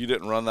 you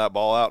didn't run that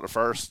ball out to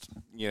first.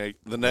 The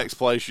next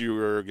place you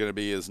were going to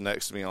be is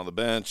next to me on the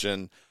bench.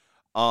 And,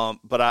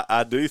 but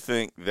I do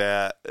think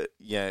that,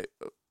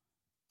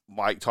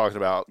 Mike talking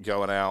about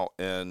going out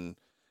and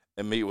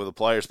meet with the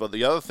players. But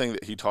the other thing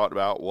that he talked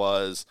about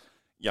was,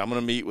 I'm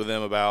going to meet with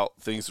them about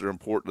things that are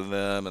important to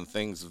them and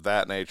things of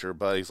that nature.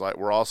 But he's like,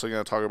 we're also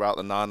going to talk about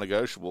the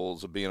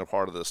non-negotiables of being a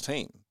part of this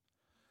team.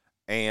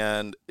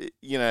 And,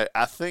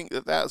 I think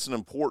that that's an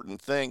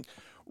important thing,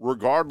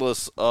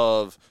 regardless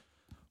of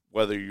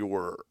whether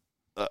you're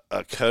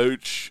a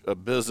coach, a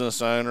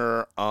business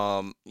owner.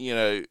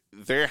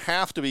 There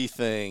have to be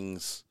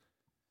things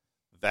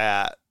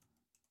that,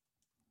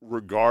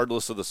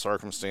 regardless of the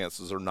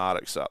circumstances, are not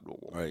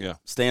acceptable. Right. Yeah.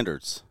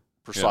 Standards.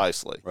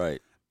 Precisely. Yeah.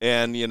 Right.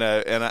 And,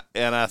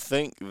 and I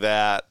think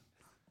that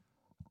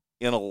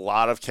in a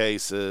lot of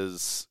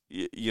cases,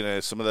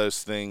 some of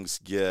those things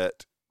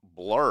get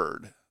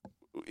blurred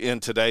in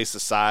today's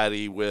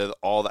society with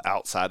all the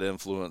outside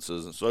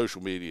influences and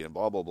social media and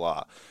blah, blah,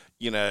 blah.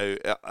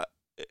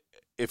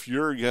 If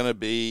you're going to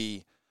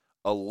be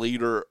a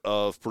leader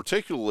of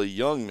particularly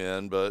young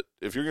men, but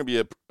if you're going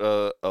to be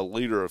a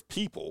leader of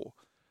people,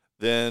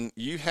 then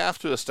you have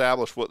to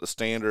establish what the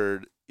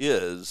standard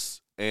is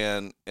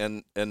and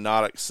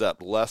not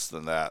accept less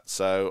than that.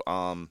 So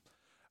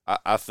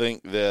I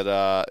think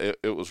that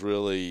it was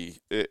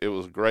really it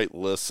was a great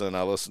listen.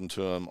 I listened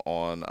to him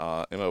on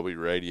MLB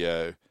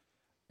radio,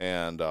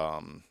 and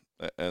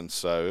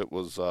so it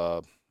was.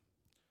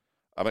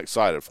 I'm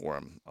excited for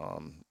him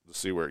to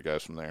see where it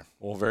goes from there.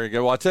 Well, very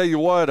good. Well, I tell you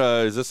what,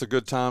 is this a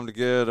good time to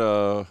get?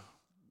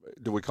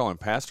 Do we call him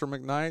Pastor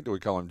McKnight? Do we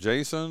call him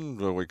Jason?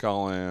 Do we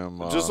call him?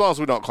 Just as long as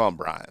we don't call him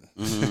Brian.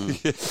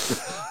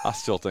 I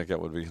still think that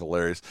would be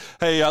hilarious.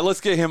 Hey, let's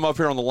get him up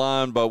here on the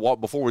line. But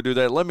before we do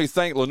that, let me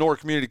thank Lenoir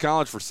Community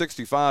College for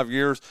 65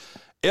 years.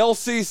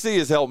 LCC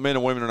has helped men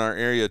and women in our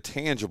area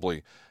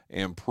tangibly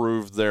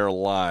improve their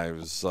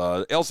lives.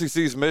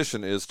 LCC's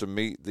mission is to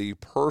meet the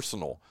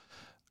personal,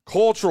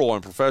 cultural,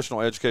 and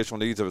professional educational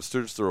needs of its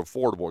students through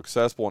affordable,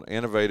 accessible, and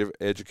innovative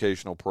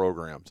educational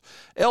programs.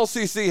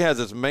 LCC has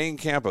its main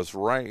campus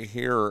right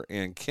here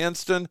in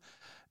Kinston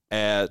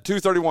at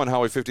 231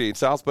 Highway 58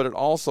 South, but it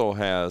also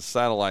has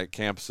satellite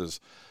campuses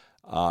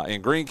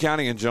in Greene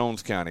County and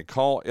Jones County.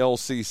 Call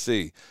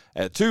LCC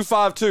at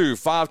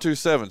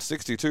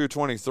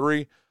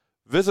 252-527-6223.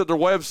 Visit their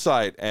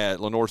website at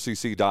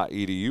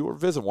lenoircc.edu or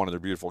visit one of their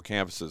beautiful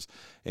campuses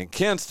in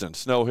Kinston,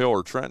 Snow Hill,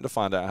 or Trenton to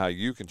find out how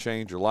you can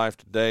change your life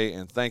today.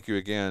 And thank you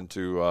again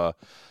to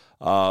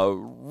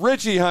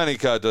Richie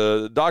Honeycutt,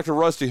 Dr.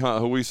 Rusty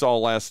Hunt, who we saw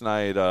last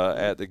night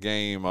at the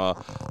game,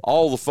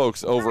 all the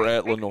folks over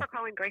at Lenoir. Thanks for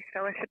calling Grace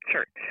Fellowship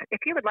Church.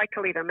 If you would like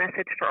to leave a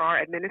message for our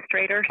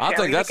administrator, I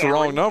think that's the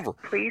wrong number.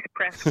 Please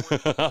press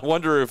 1. I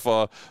wonder if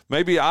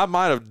maybe I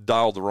might have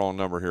dialed the wrong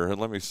number here.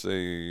 Let me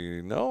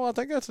see. No, I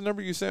think that's the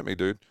number you sent me,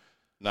 dude.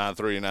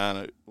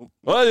 939.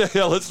 Well,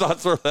 yeah, let's not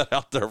throw that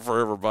out there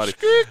for everybody.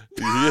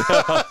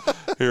 Yeah.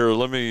 Here,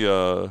 let me.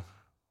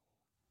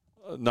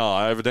 No,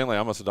 evidently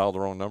I must have dialed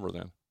the wrong number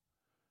then.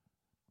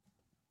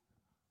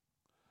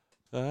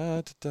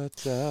 Yeah,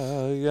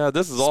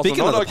 this is awesome.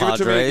 Speaking of the give it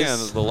to me Padres, again.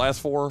 The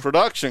last four.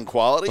 Production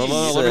quality. Let me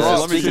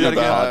see that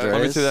again.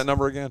 Let me see that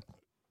number again.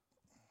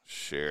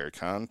 Share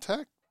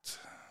contact.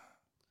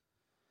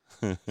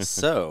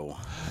 So,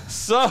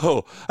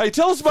 hey,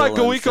 tell us about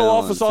GoEco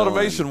Office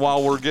Automation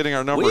while we're getting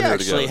our number here together.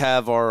 We actually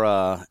have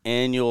our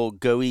annual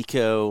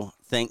GoEco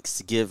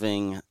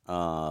Thanksgiving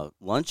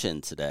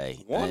luncheon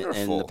today.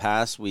 Wonderful. In the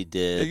past, we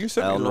did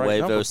El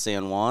Nuevo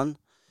San Juan,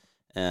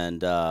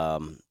 and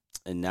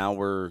now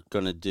we're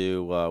going to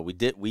do. We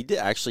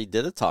actually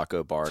did a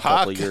taco bar a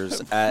couple of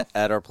years at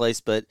our place,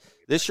 but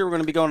this year we're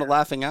going to be going to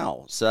Laughing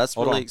Owl, so that's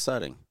really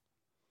exciting.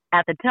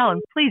 At the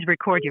tone, please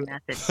record your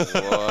message.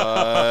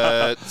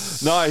 What?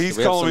 No, he's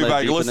calling me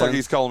back. It looks like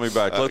he's calling me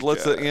back. Okay.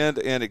 Let's end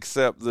and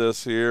accept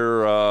this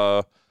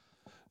here.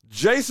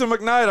 Jason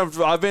McKnight,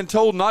 I've been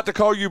told not to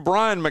call you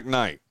Brian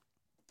McKnight.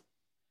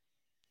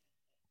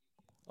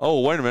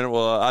 Oh, wait a minute.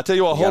 Well, I tell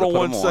you what, hold on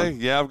one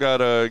second. Yeah, I've got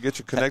to get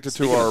you connected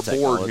to our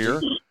board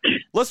here.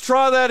 Let's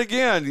try that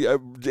again.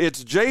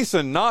 It's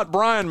Jason, not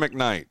Brian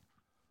McKnight.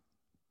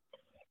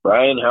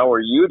 Brian, how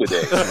are you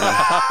today?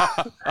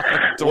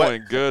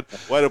 Doing good.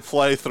 Way to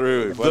play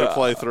through.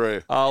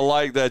 I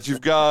like that.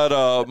 You've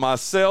got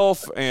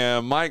myself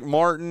and Mike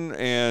Martin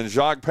and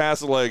Jacques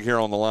Passailaigue here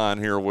on the line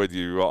here with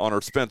you on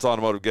our Spence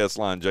Automotive guest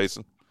line,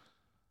 Jason.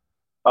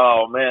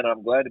 Oh, man,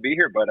 I'm glad to be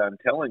here, but I'm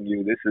telling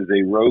you, this is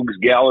a rogues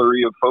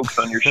gallery of folks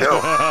on your show.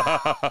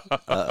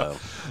 Uh-oh.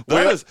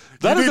 That is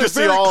a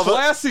very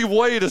classy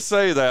way to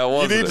say that,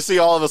 wasn't it? You need to see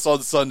all of us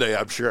on Sunday,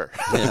 I'm sure.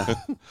 Yeah.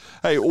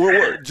 Hey,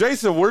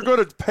 Jason, we're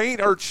going to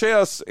paint our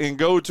chests and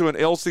go to an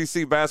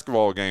LCC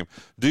basketball game.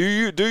 Do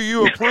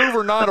you approve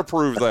or not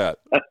approve that?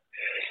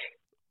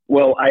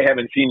 Well, I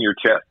haven't seen your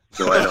chest,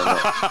 so I don't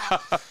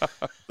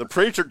know. The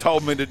preacher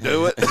told me to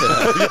do it.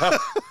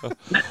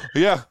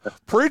 Yeah.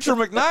 Preacher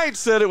McKnight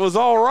said it was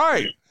all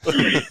right.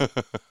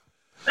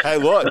 Hey,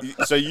 look,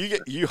 so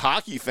you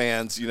hockey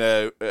fans,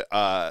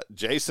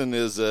 Jason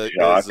is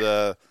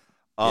a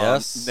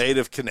yes.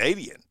 native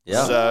Canadian.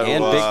 Yeah, so,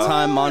 and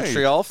big-time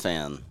Montreal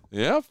fan.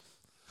 Yep.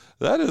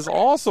 That is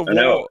awesome. I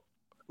know.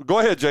 Go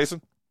ahead,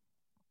 Jason.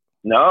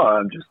 No,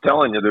 I'm just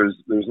telling you,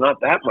 there's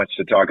not that much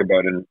to talk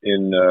about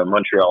in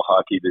Montreal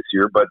hockey this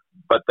year, but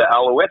the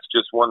Alouettes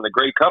just won the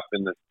Grey Cup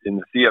in the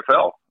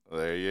CFL.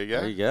 There you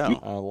go. There you go.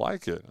 I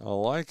like it.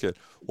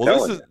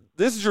 Well,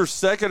 this is your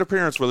second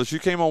appearance with us. You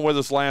came on with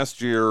us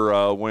last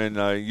year when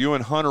you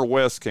and Hunter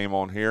West came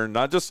on here.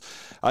 Not just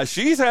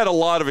she's had a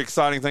lot of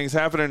exciting things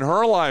happen in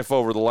her life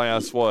over the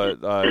last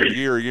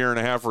year and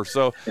a half or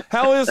so.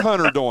 How is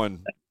Hunter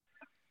doing?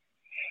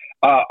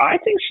 I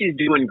think she's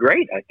doing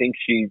great. I think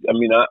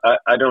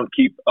I don't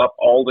keep up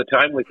all the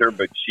time with her,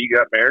 but she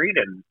got married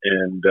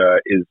and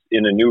is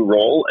in a new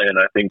role, and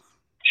I think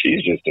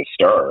she's just a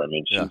star. I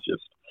mean,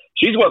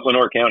 she's what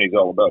Lenore County's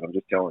all about. I'm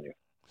just telling you.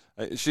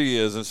 She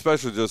is,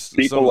 especially just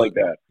people like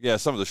that. Yeah,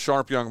 some of the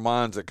sharp young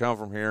minds that come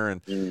from here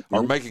and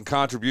are making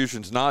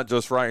contributions not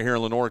just right here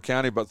in Lenore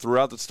County, but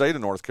throughout the state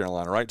of North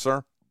Carolina. Right,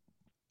 sir?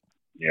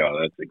 Yeah,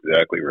 that's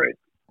exactly right.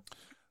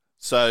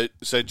 So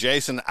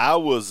Jason, I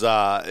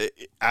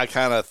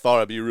kind of thought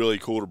it'd be really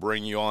cool to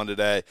bring you on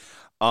today.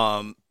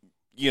 The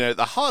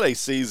holiday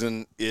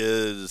season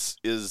is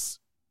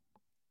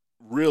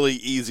really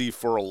easy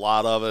for a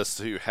lot of us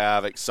who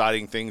have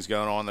exciting things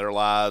going on in their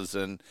lives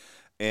and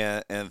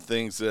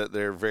things that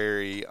they're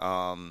very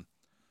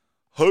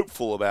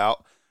hopeful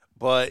about.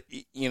 But,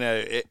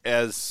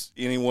 as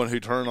anyone who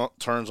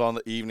turns on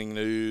the evening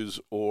news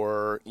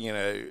or,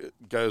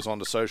 goes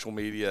onto social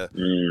media,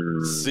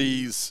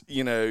 sees,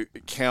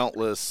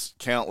 countless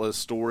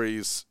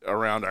stories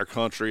around our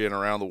country and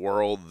around the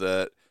world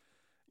that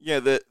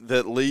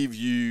leave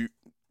you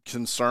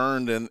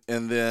concerned. And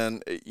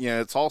then,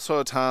 it's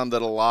also a time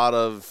that a lot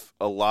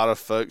of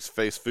folks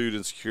face food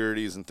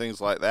insecurities and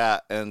things like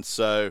that. And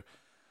so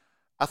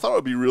I thought it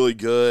would be really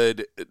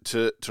good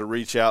to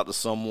reach out to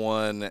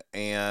someone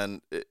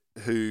and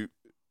who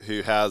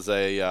has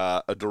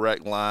a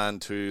direct line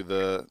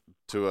to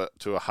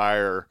a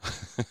higher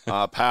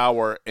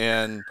power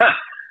and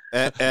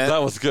that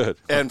was good.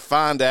 And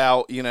find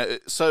out,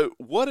 so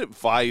what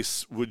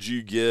advice would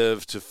you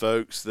give to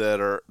folks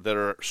that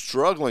are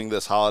struggling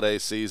this holiday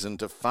season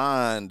to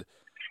find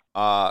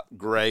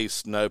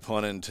grace, no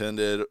pun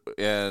intended,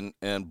 and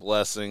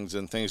blessings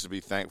and things to be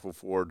thankful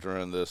for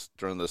during this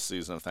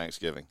season of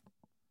Thanksgiving?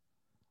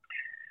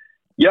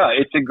 Yeah,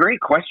 it's a great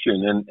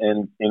question,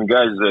 and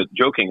guys,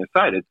 joking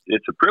aside,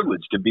 it's a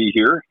privilege to be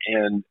here,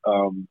 and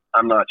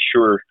I'm not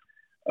sure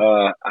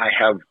I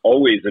have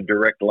always a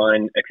direct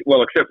line.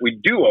 Well, except we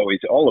do always,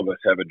 all of us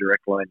have a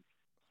direct line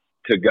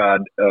to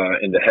God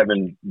into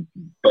heaven.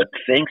 But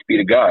thanks be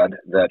to God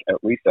that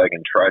at least I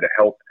can try to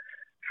help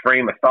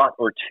frame a thought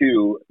or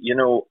two.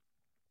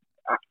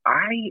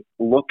 I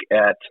look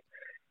at,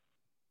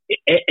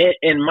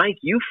 and Mike,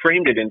 you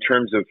framed it in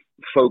terms of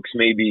folks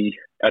maybe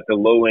at the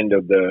low end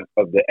of the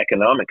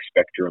economic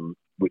spectrum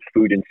with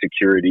food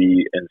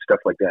insecurity and stuff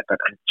like that. But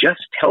I'm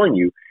just telling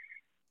you,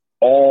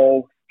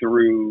 all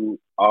through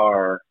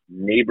our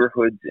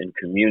neighborhoods and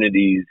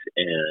communities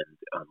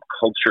and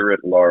culture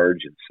at large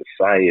and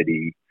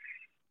society,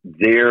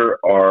 there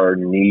are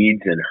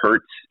needs and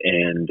hurts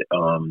and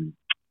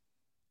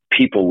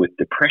people with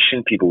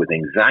depression, people with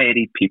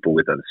anxiety, people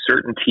with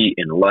uncertainty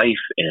in life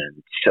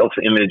and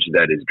self-image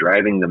that is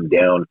driving them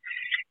down.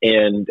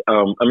 And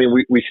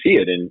we see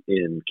it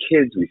in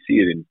kids, we see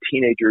it in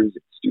teenagers,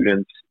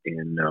 students,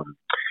 in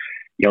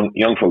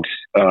young folks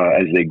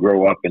as they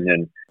grow up, and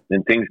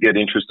then things get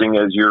interesting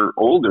as you're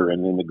older,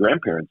 and then the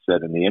grandparent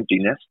set and the empty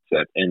nest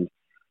set. And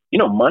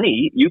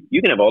money, you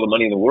can have all the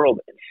money in the world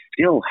and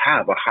still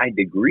have a high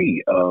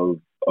degree of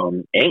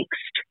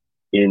angst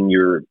in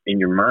your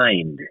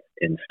mind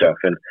and stuff.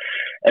 And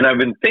I've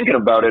been thinking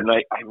about it, and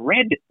I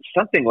read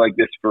something like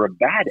this for a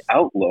bad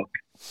outlook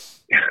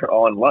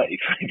on life.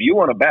 If you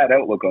want a bad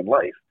outlook on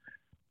life,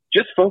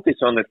 just focus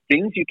on the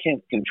things you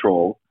can't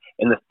control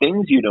and the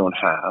things you don't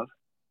have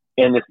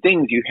and the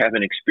things you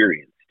haven't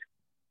experienced.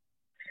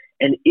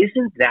 And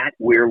isn't that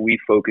where we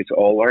focus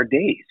all our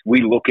days?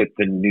 We look at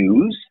the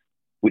news,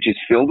 which is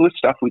filled with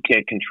stuff we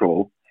can't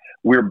control.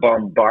 We're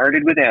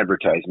bombarded with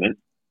advertisement,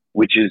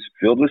 which is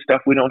filled with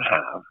stuff we don't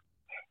have.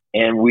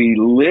 And we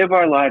live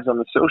our lives on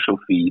the social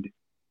feed,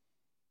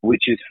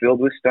 which is filled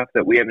with stuff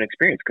that we haven't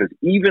experienced. Because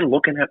even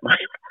looking at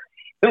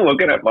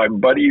my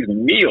buddy's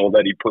meal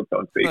that he puts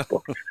on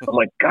Facebook, I'm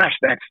like, gosh,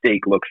 that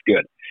steak looks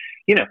good.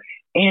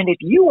 And if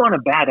you want a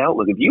bad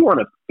outlook, if you want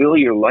to fill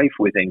your life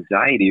with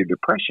anxiety or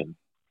depression,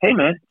 hey,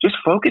 man, just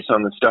focus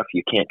on the stuff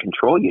you can't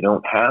control, you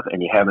don't have,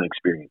 and you haven't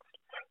experienced.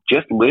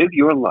 Just live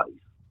your life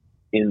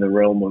in the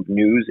realm of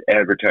news,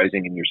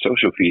 advertising, and your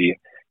social media,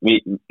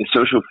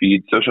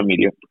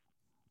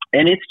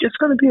 and it's just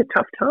going to be a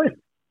tough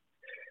time.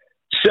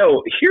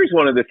 So here's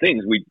one of the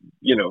things we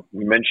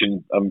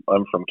mentioned.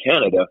 I'm from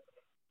Canada.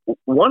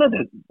 One of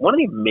the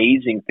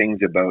amazing things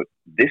about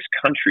this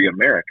country,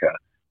 America,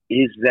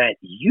 is that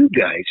you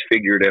guys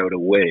figured out a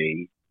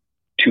way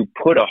to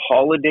put a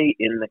holiday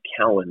in the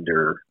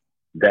calendar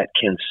that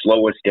can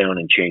slow us down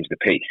and change the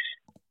pace.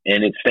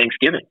 And it's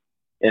Thanksgiving.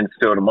 And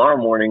so tomorrow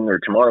morning or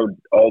tomorrow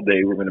all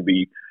day, we're going to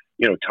be,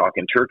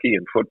 talking turkey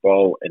and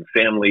football and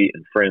family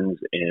and friends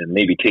and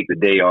maybe take the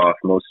day off,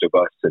 most of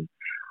us, and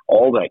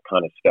all that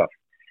kind of stuff.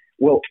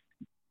 Well,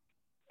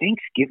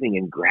 Thanksgiving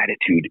and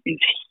gratitude is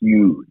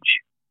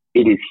huge.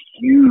 It is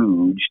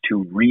huge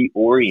to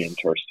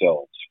reorient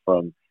ourselves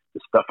from the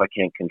stuff I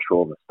can't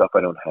control, the stuff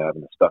I don't have,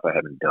 and the stuff I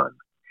haven't done.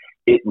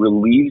 It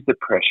relieves the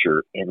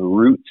pressure and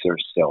roots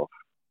ourselves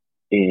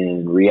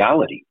in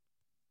reality.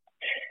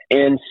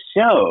 And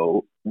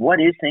so, what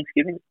is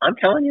Thanksgiving? I'm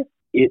telling you,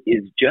 it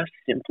is just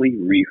simply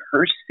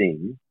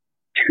rehearsing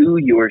to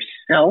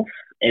yourself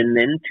and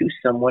then to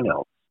someone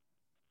else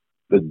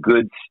the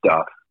good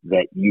stuff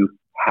that you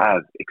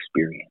have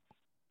experienced.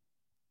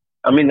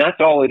 I mean, that's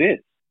all it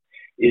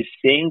is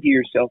saying to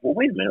yourself, well,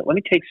 wait a minute, let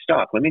me take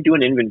stock. Let me do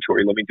an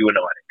inventory. Let me do an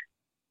audit.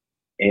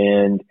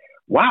 And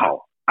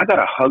wow, I got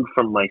a hug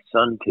from my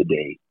son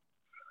today.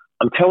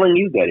 I'm telling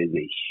you, that is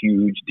a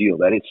huge deal.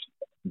 That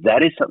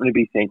is something to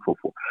be thankful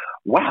for.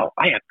 Wow,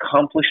 I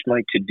accomplished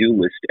my to-do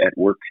list at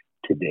work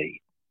today.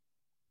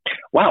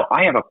 Wow,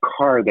 I have a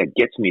car that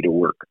gets me to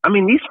work. I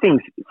mean, these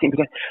things seem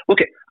to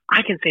look at.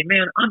 I can say,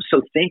 man, I'm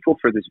so thankful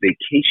for this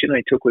vacation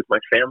I took with my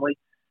family.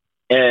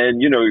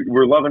 And,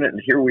 we're loving it.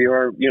 And here we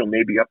are,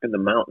 maybe up in the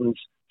mountains,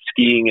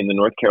 skiing in the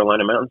North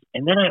Carolina mountains.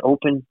 And then I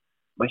open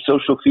my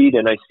social feed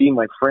and I see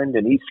my friend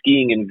and he's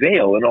skiing in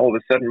Vail. And all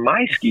of a sudden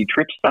my ski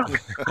trip stops.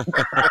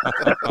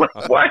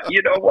 Why?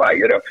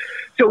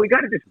 So we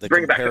got to just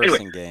bring it back.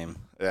 Anyway, game.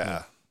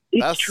 Yeah.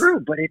 It's true,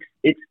 but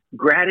it's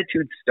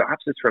gratitude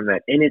stops us from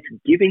that. And it's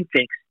giving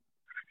thanks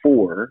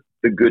for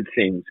the good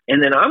things.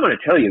 And then I'm going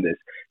to tell you this.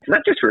 It's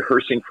not just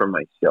rehearsing for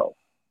myself,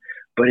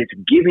 but it's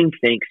giving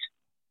thanks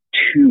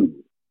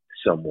to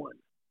someone.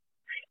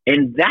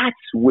 And that's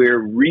where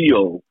a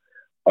real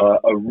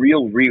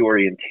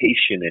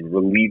reorientation and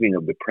relieving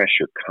of the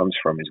pressure comes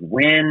from, is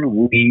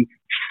when we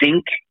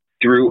think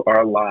through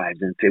our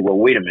lives and say, well,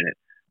 wait a minute,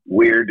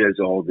 where does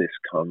all this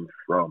come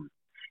from?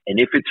 And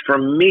if it's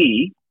from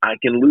me, I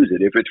can lose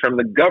it. If it's from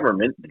the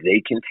government,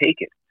 they can take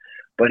it.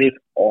 But if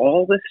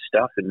all the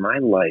stuff in my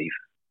life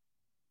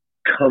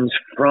comes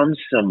from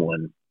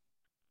someone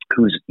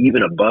who's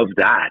even above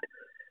that,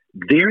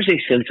 there's a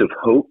sense of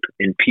hope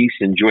and peace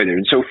and joy there.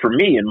 And so for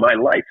me in my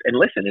life, and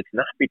listen, it's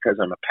not because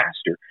I'm a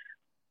pastor.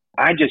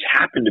 I just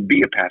happen to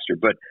be a pastor,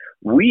 but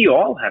we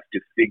all have to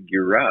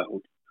figure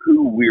out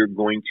who we're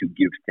going to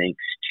give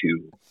thanks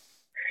to.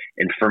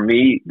 And for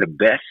me, the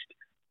best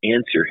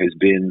answer has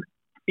been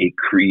a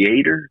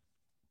creator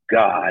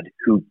God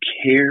who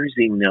cares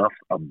enough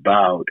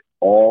about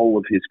all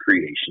of his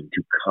creation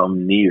to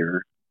come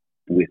near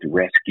with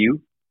rescue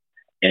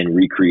and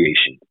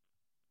recreation.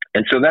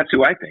 And so that's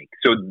who I thank.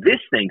 So this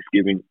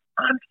Thanksgiving,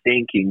 I'm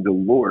thanking the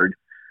Lord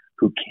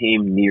who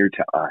came near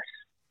to us.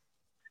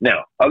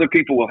 Now, other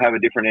people will have a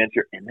different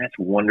answer, and that's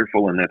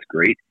wonderful and that's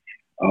great.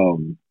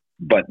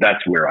 But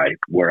that's where I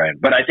am.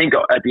 But I think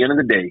at the end of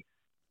the day,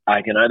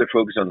 I can either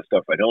focus on the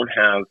stuff I don't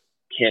have,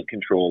 can't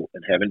control,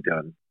 and haven't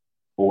done,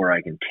 or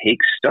I can take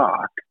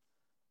stock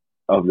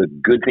of the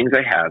good things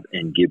I have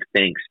and give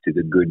thanks to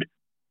the good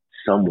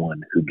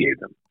someone who gave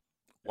them.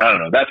 I don't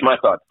know. That's my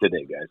thoughts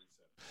today, guys.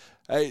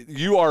 Hey,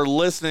 you are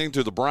listening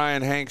to the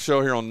Brian Hanks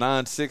Show here on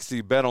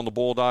 960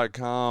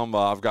 betonthebull.com.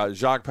 I've got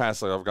Jacques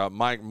Passailaigue. I've got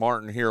Mike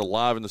Martin here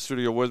live in the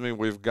studio with me.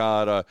 We've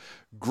got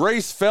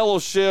Grace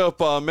Fellowship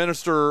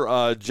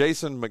Minister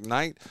Jason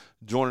McKnight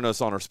joining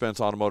us on our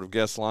Spence Automotive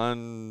guest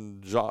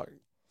line. Jacques.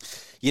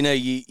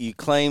 You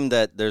claim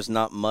that there's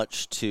not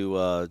much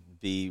to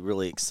be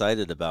really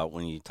excited about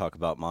when you talk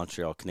about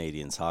Montreal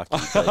Canadiens hockey.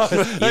 But,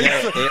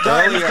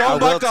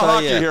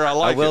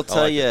 I will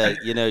tell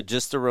you,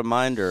 just a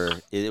reminder,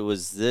 it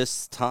was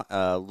this time,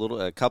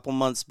 a couple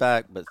months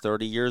back, but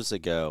 30 years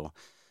ago,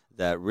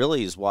 that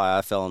really is why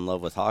I fell in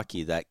love with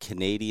hockey, that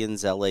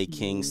Canadiens LA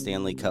Kings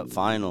Stanley Cup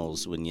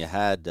Finals, when you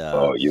had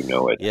you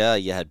know it. Yeah,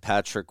 you had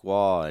Patrick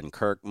Waugh and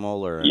Kirk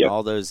Muller and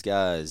all those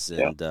guys,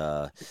 and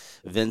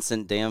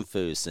Vincent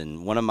Damphousse,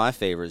 and one of my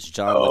favorites,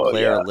 John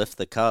LeClair, lift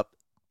the cup.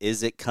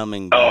 Is it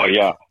coming back? Oh,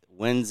 yeah.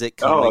 When's it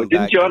coming back?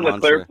 Didn't John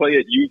LeClair play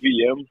at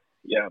UVM?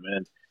 Yeah,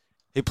 man.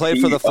 He played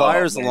for the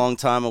Flyers a long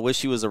time. I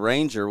wish he was a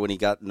Ranger when he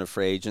got into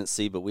free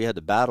agency, but we had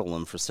to battle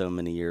him for so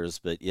many years.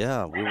 But,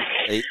 yeah,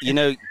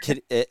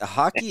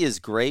 hockey is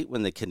great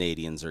when the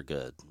Canadians are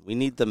good. We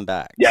need them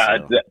back. Yeah,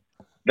 so.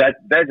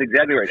 That's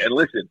exactly right. And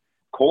listen,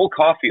 Cole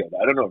Caulfield.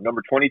 I don't know,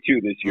 number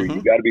 22 this year.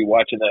 You got to be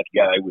watching that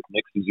guy with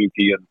Nick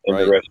Suzuki and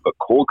the rest. But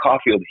Cole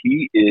Caulfield,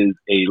 he is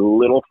a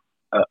little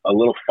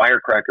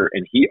firecracker,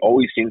 and he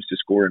always seems to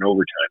score in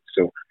overtime.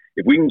 So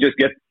if we can just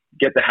get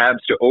the Habs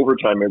to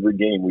overtime every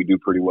game, we do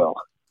pretty well.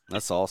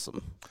 That's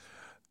awesome.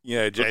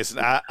 Jason,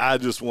 I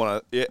just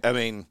want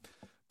to.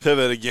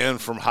 Pivot again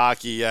from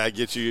hockey,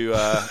 get you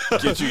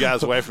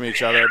guys away from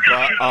each other.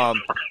 But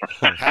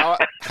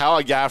how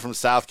a guy from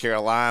South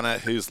Carolina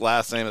whose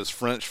last name is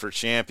French for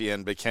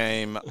champion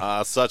became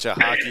such a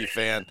hockey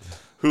fan?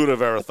 Who would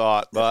have ever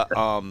thought? But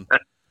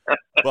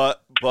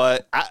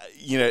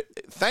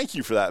thank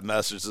you for that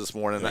message this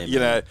morning.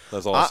 Amen.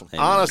 That's awesome.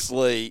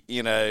 Honestly,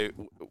 we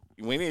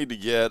need to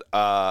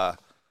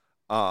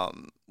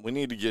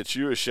get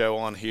you a show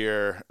on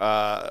here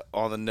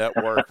on the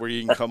network where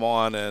you can come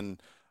on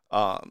and.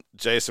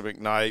 Jason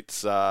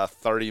McKnight's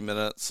 30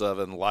 minutes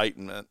of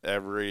enlightenment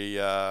every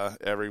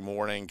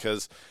morning,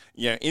 because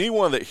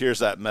anyone that hears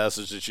that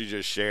message that you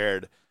just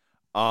shared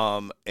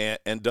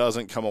and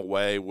doesn't come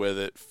away with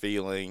it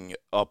feeling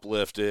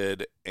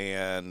uplifted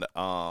and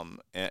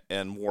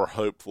more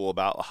hopeful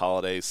about the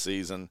holiday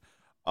season,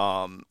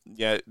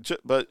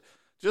 but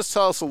just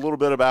tell us a little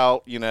bit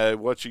about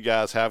what you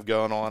guys have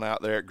going on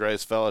out there at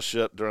Grace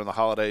Fellowship during the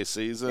holiday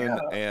season.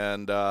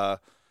 And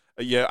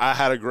I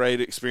had a great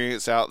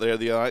experience out there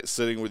the other night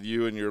sitting with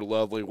you and your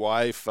lovely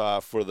wife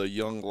for the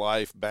Young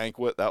Life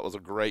banquet. That was a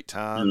great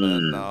time.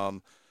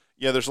 And,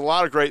 there's a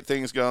lot of great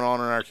things going on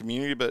in our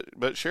community,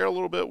 but share a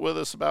little bit with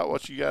us about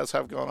what you guys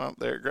have going on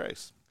there at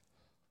Grace.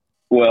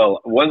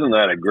 Well, wasn't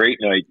that a great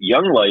night?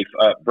 Young Life,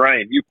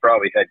 Brian, you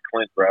probably had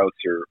Clint Rouse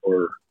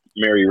or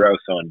Mary Rouse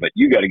on, but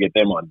you got to get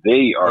them on.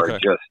 They are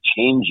just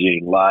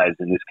changing lives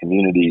in this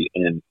community,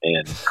 and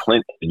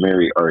Clint and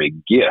Mary are a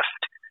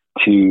gift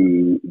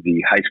to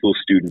the high school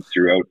students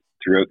throughout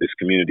this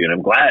community. And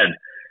I'm glad,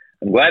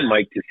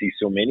 Mike, to see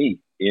so many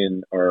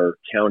in our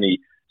county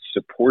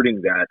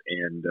supporting that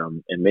and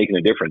making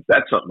a difference.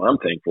 That's something I'm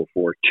thankful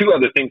for. Two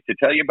other things to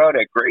tell you about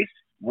at Grace.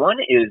 One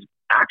is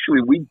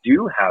actually we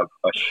do have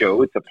a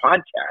show. It's a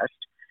podcast,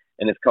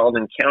 and it's called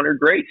Encounter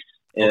Grace.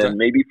 And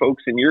maybe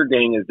folks in your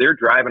gang, as they're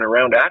driving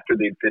around after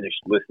they've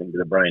finished listening to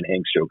the Brian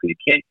Hanks show, because you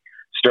can't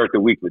start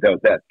the week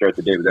without that, start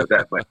the day without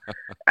that. But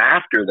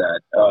after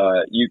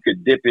that, you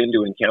could dip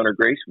into Encounter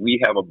Grace. We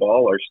have a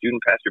ball. Our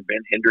student pastor, Ben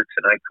Hendricks,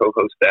 and I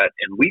co-host that,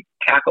 and we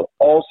tackle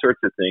all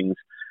sorts of things,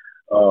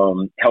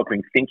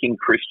 helping thinking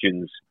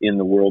Christians in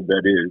the world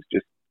that is.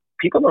 Just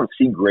people don't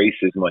see grace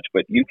as much,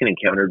 but you can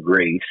encounter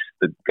grace,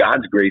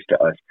 God's grace to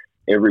us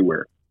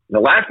everywhere. And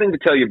the last thing to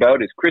tell you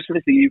about is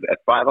Christmas Eve at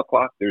 5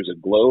 o'clock. There's a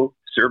glow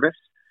service,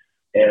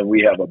 and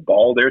we have a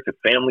ball there. It's a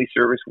family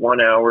service,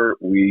 1 hour.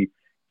 We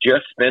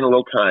just spend a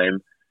little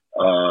time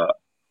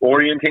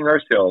orienting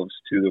ourselves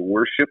to the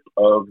worship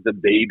of the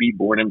baby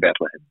born in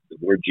Bethlehem, the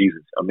Lord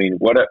Jesus. I mean,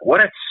 what a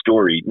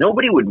story.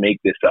 Nobody would make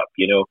this up,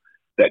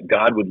 that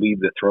God would leave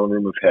the throne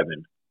room of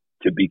heaven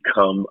to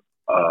become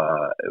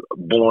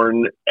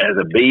born as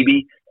a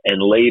baby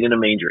and laid in a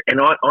manger. And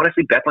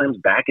honestly, Bethlehem's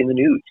back in the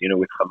news,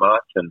 with Hamas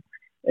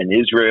and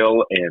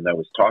Israel. And I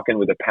was talking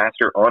with a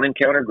pastor on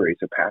Encounter Grace,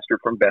 a pastor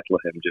from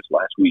Bethlehem, just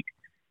last week.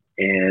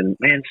 And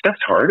man,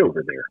 stuff's hard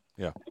over there.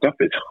 Yeah. Stuff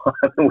is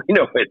hard. We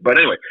know it. But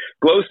anyway,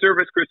 glow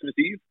service Christmas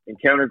Eve,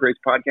 Encounter Grace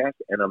podcast.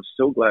 And I'm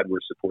so glad we're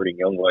supporting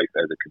Young Life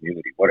as a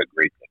community. What a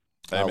great thing.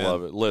 Amen. I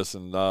love it.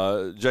 Listen,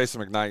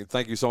 Jason McKnight,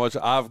 thank you so much.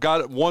 I've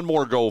got one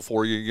more goal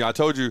for you. I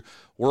told you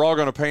we're all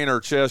going to paint our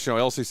chest,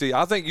 LCC.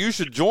 I think you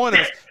should join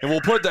us, and we'll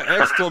put the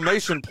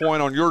exclamation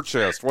point on your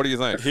chest. What do you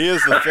think? He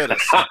is the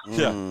fittest.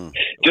 Yeah.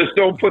 Just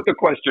don't put the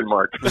question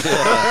mark. There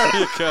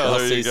you go.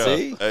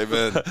 LCC? There you go.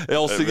 Amen.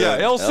 LCC.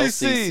 Yeah,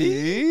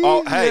 LCC.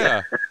 Oh,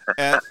 hey.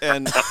 Yeah.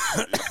 And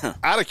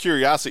out of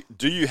curiosity,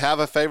 do you have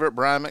a favorite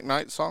Brian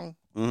McKnight song?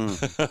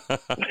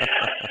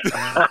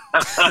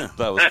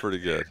 That was pretty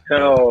good.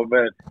 Oh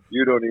man,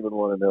 you don't even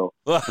want to know.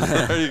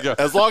 There you go.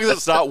 As long as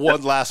it's not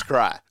One Last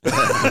Cry.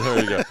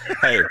 There you go.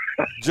 Hey,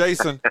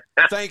 Jason,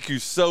 thank you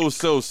so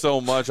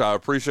much. I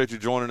appreciate you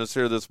joining us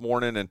here this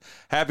morning, and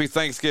happy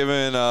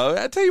Thanksgiving.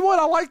 I tell you what,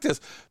 I like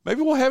this.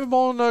 Maybe we'll have him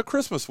on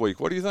Christmas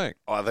week. What do you think?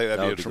 Oh, I think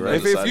that'd be a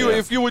tremendous idea.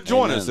 If you would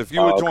join us,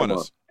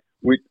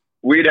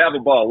 We'd have a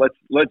ball. Let's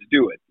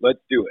do it. Let's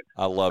do it.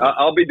 I love it.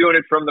 I'll be doing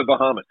it from the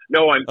Bahamas.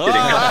 No, I'm kidding.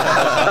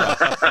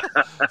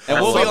 And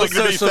we'll be on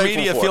social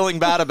media feeling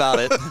bad about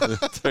it.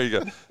 There you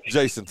go.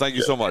 Jason, thank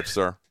you so much,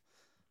 sir.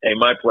 Hey,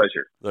 my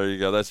pleasure. There you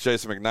go. That's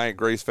Jason McKnight,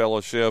 Grace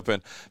Fellowship.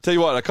 And tell you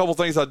what, a couple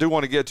things I do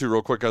want to get to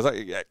real quick, because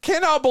I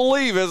cannot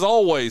believe, as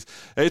always,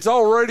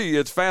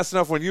 it's fast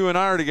enough when you and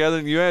I are together,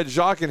 and you add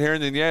Jacques in here,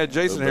 and then you add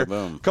Jason here.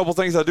 A couple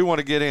things I do want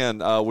to get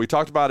in. We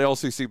talked about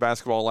LCC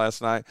basketball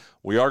last night.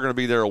 We are going to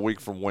be there a week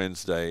from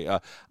Wednesday.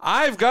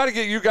 I've got to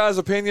get you guys'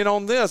 opinion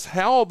on this.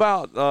 How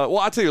about,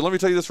 I tell you, let me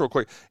tell you this real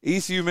quick.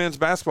 ECU men's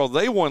basketball,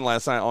 they won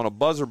last night on a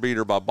buzzer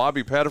beater by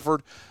Bobby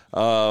Pettiford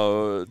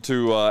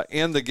to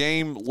end the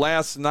game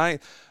last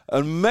night.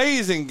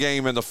 Amazing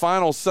game in the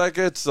final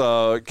seconds.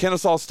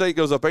 Kennesaw State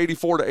goes up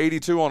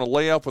 84-82 on a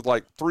layup with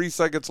like 3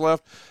 seconds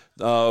left.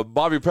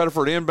 Bobby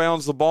Pettiford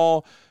inbounds the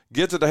ball,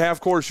 gets it to half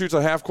court, shoots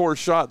a half court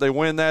shot. They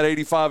win that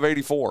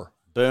 85-84.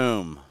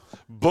 Boom.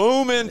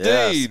 Boom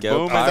indeed. Yes,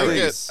 boom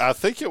indeed. I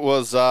think it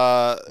was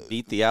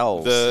beat the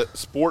Owls. The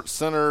Sports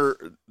Center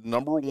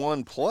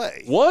 #1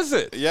 play. Was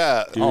it?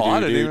 Yeah. I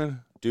didn't even.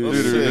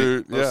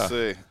 Let's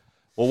see.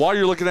 Well, while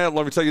you're looking at it,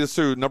 let me tell you this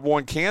too.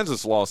 #1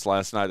 Kansas lost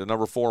last night to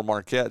 #4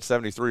 Marquette,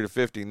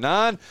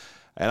 73-59.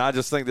 And I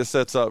just think this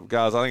sets up,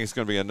 guys, I think it's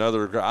going to be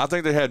another – I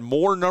think they had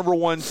more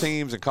 #1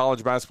 teams in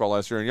college basketball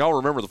last year. And y'all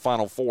remember the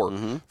Final Four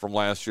from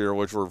last year,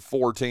 which were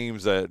 4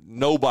 teams that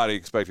nobody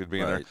expected to be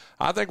in there.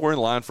 I think we're in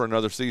line for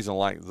another season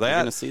like that. You're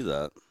going to see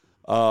that.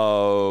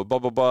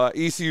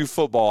 ECU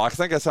football. I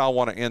think that's how I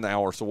want to end the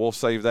hour, so we'll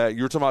save that.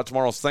 You're talking about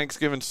tomorrow's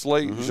Thanksgiving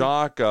slate,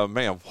 Jacques.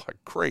 Man, what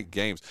great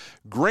games.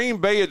 Green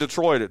Bay at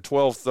Detroit at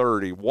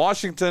 12:30.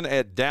 Washington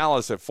at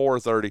Dallas at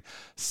 4:30.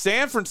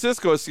 San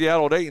Francisco at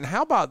Seattle at 8. And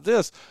how about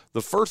this?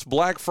 The first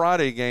Black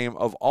Friday game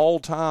of all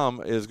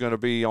time is going to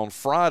be on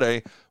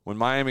Friday when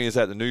Miami is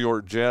at the New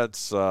York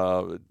Jets.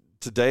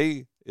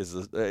 Today is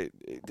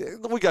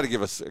we got to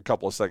give us a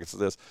couple of seconds of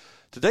this.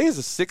 Today is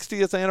the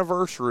 60th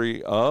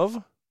anniversary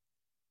of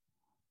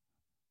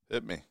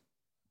Hit me.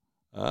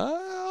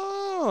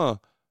 The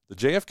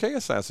JFK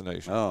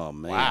assassination. Oh,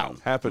 man. Wow.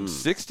 Happened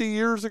 60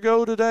 years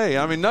ago today.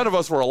 I mean, none of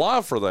us were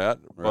alive for that,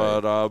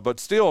 but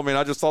still, I mean,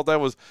 I just thought that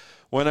was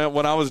when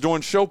I was doing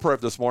show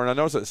prep this morning, I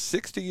noticed that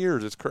 60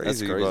 years, it's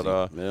crazy. That's crazy.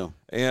 But,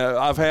 and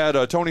I've had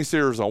Tony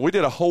Sears on. We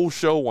did a whole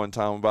show one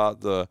time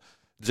about the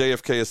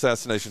JFK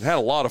assassination. Had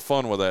a lot of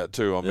fun with that,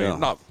 too. I mean,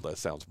 not that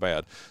sounds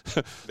bad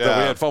that we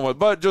had fun with,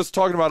 but just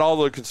talking about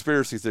all the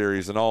conspiracy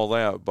theories and all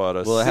that.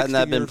 But well, hadn't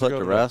that been put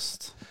to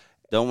rest?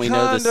 Don't we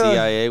know the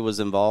CIA was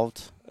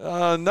involved?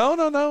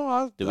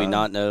 No. Do we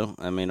not know?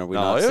 I mean, are we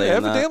not saying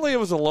evidently that? It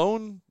was a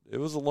lone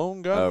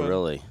gunman. Oh,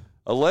 really?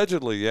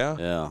 Allegedly, yeah.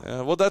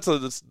 Well, that's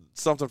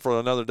something for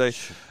another day.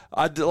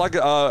 I did,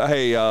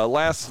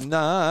 last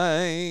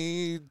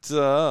night,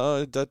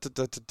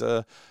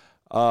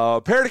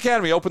 Parrott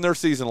Academy opened their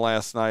season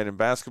last night in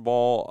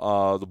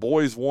basketball. The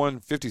boys won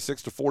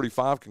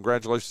 56-45.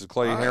 Congratulations to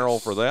Clay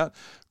Harrell for that.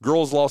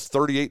 Girls lost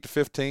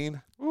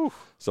 38-15.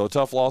 So a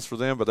tough loss for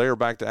them, but they are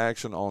back to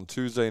action on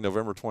Tuesday,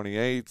 November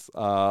 28th.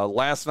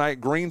 Last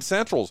night, Green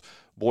Central's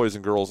boys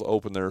and girls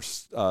opened their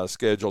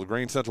schedule. The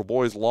Green Central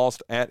boys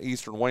lost at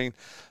Eastern Wayne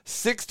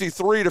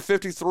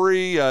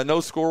 63-53. No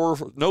score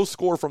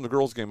from the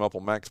girls game up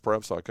on Max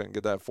Prep, so I couldn't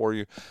get that for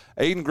you.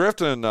 Aiden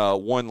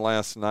Grifton won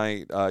last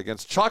night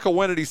against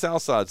Chocowinity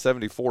Southside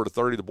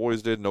 74-30. The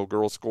boys did. No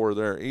girls score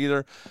there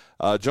either.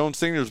 Jones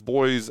Senior's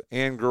boys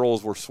and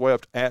girls were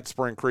swept at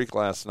Spring Creek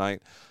last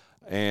night.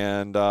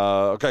 And,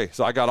 okay,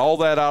 so I got all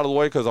that out of the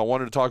way because I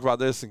wanted to talk about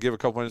this and give a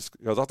couple minutes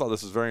because I thought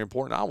this was very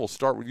important. I will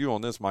start with you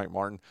on this, Mike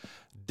Martin.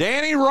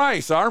 Danny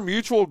Rice, our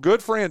mutual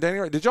good friend, Danny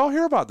Rice. Did y'all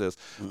hear about this?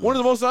 One of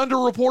the most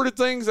underreported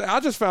things, I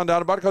just found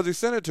out about it because he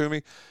sent it to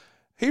me.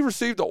 He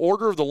received the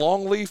Order of the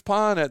Longleaf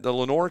Pine at the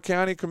Lenoir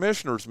County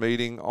Commissioners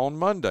meeting on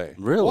Monday.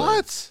 Really?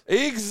 What?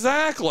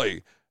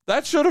 Exactly.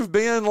 That should have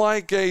been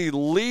like a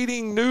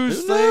leading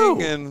news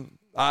thing, and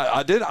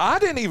I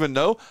didn't even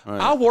know.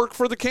 Right. I work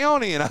for the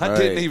county, and I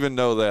didn't even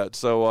know that.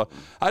 So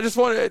I just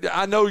wanted.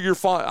 I know you're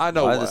fine. I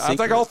know. I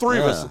think all three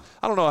of us.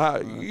 I don't know how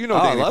you know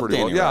Danny pretty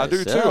well. Yeah, I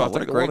do too. I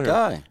think a great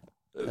guy.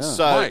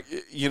 So Mike.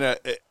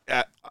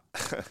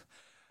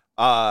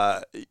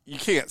 You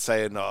can't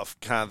say enough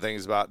kind of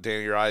things about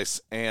Danny Rice,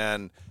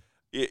 and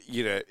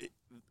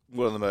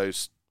one of the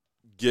most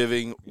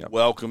giving,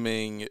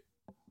 welcoming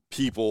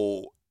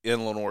people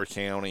in Lenoir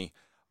County.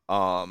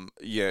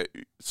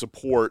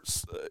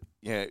 Supports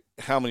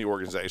how many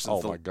organizations?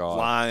 Oh my God!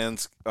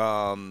 Lions,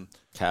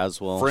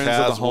 Caswell, Friends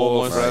of the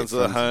Homeless, Friends of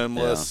the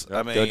Homeless. Yeah.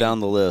 I mean, go down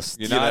the list.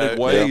 United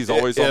Way. He's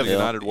always on the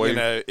United Way.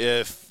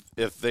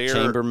 If there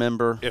chamber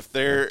member, if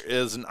there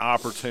is an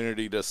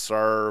opportunity to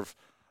serve,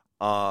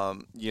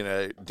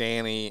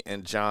 Danny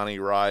and Johnny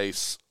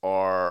Rice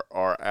are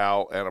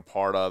out and a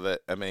part of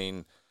it. I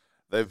mean,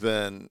 they've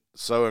been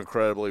so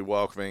incredibly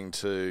welcoming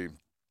to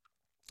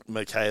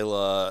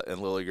Michaela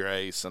and Lily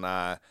Grace and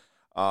I,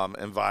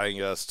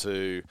 inviting us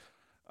to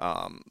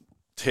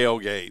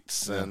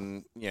tailgates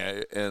and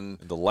and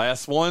the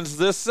last one's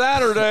this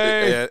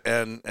Saturday,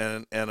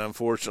 and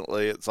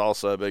unfortunately it's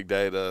also a big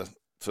day to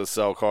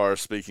sell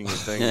cars. Speaking of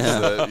things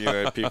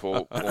that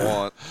people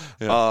want,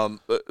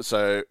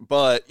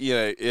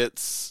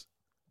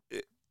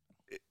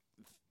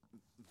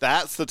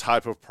 that's the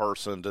type of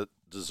person that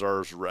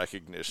deserves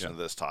recognition of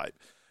this type,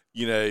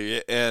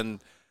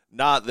 and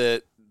not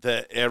that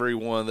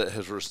everyone that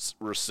has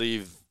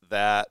received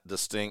that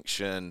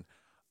distinction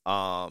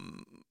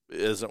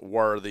isn't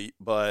worthy,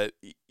 but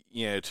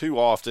too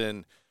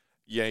often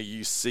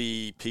you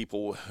see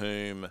people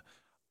who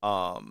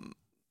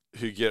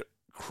get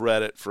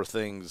credit for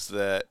things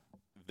that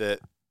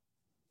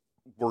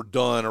were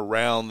done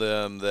around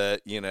them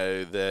that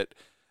that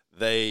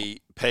they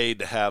paid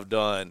to have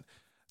done,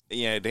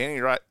 Danny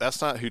Rice.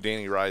 That's not who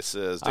Danny Rice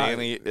is.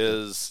 Danny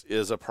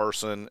is a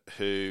person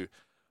who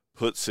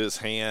puts his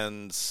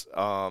hands,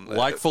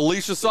 like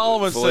Felicia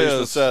Solomon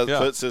says,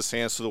 puts his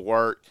hands to the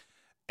work,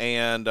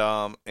 and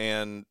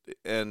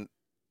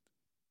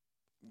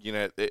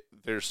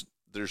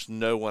there's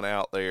no one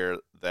out there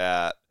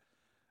that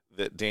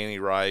Danny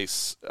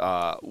Rice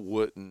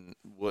wouldn't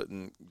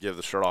give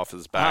the shirt off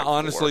his back. I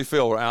honestly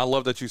feel. I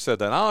love that you said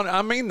that.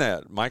 I mean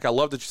that, Mike. I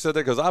love that you said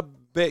that because I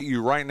bet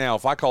you right now,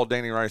 if I called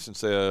Danny Rice and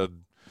said,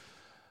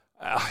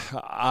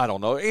 I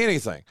don't know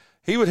anything,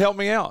 he would help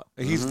me out.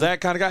 He's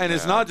that kind of guy, and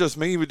it's not just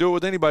me. He would do it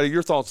with anybody.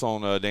 Your thoughts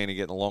on Danny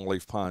getting a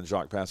long-leaf pine,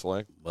 Jacques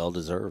Passailaigue?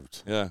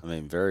 Well-deserved. Yeah. I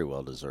mean, very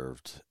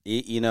well-deserved.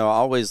 I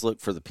always look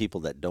for the people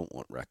that don't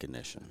want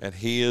recognition. And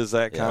he is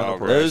that kind of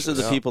person. Those are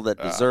the people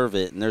that deserve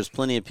it, and there's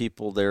plenty of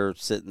people there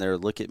sitting there,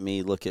 look at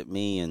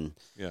me, and,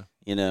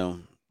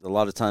 a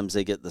lot of times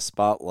they get the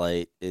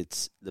spotlight.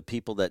 It's the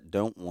people that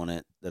don't want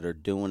it that are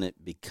doing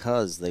it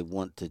because they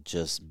want to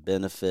just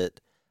benefit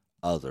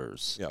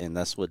others, and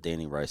that's what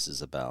Danny Rice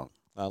is about.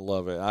 I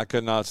love it. I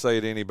could not say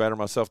it any better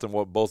myself than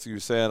what both of you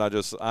said.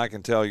 I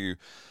can tell you,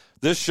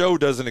 this show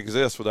doesn't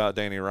exist without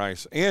Danny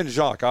Rice and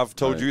Jacques. I've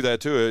told you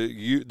that too.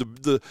 You,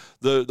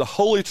 the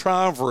holy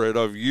triumvirate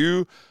of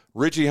you,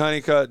 Richie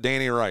Honeycutt,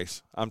 Danny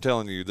Rice. I'm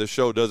telling you, this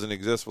show doesn't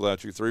exist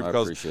without you three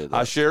because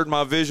I shared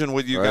my vision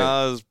with you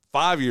guys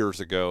 5 years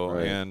ago,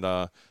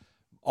 and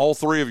all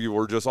three of you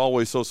were just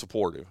always so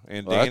supportive.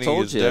 And Danny I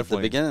told is you definitely, at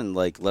the beginning,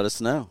 let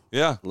us know.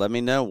 Yeah. Let me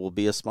know. We'll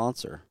be a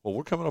sponsor. Well,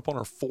 we're coming up on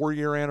our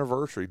 4-year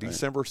anniversary,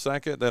 December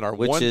 2nd. Then our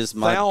Which is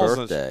my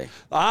birthday.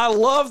 I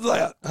love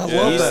that. I love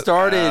that. You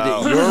started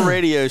your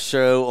radio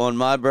show on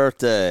my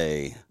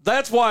birthday.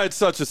 That's why it's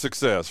such a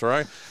success,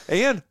 right?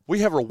 And we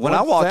have our 1,000th When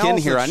I walk in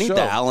here, I need show.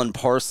 the Alan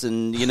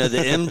Parson, the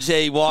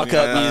MJ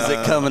walk-up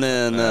music coming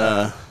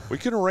in. We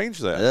can arrange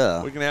that.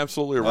 Yeah. We can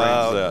absolutely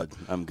arrange that.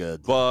 I'm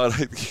good. But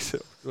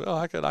well,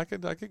 I could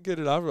get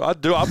it. I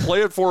do. I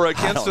play it for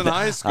Kinston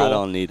High School. I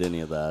don't need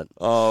any of that.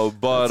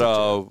 But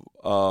our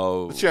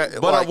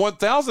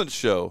 1,000th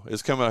show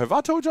is coming up. Have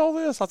I told you all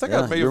this? I think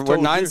I may have told you.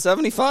 We're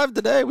 975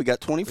 today. We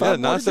got 25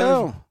 more to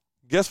go.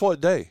 Guess what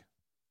day?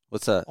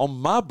 What's that? On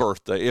my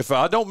birthday. If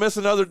I don't miss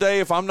another day,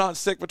 if I'm not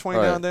sick between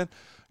now and then,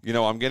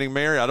 I'm getting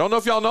married. I don't know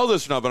if y'all know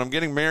this or not, but I'm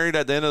getting married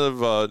at the end of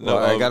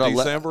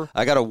December.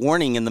 I got a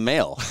warning in the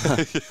mail.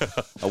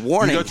 A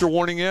warning. You got your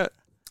warning yet?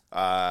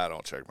 I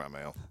don't check my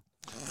mail.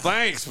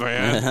 Thanks,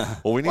 man.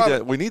 Well, we need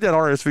that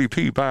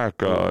RSVP back,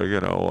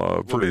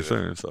 pretty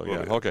soon. So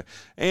okay.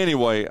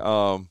 Anyway,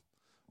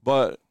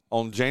 but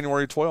on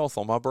January 12th,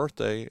 on my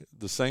birthday,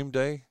 the same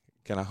day,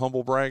 can I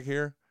humble brag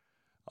here?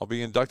 I'll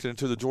be inducted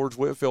into the George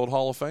Whitfield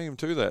Hall of Fame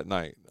too that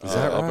night. Is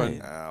that right?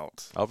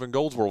 Up in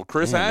Goldsboro,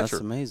 Chris Hatcher.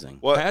 That's amazing.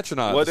 Hatch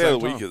and I. What day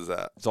of the week is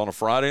that? It's on a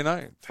Friday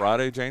night.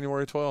 Friday,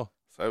 January 12th.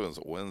 So it was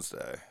a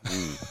Wednesday.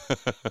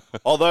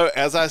 Although,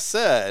 as I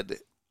said,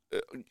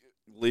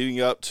 leading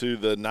up to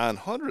the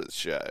 900th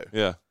show.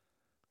 Yeah.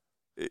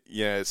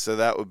 So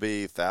that would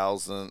be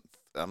 1,000th.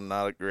 I'm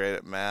not great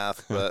at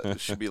math, but it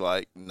should be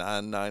like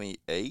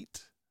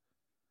 998.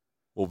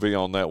 We'll be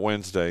on that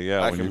Wednesday, you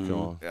come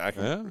on.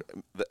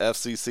 The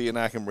FCC and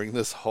I can bring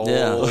this whole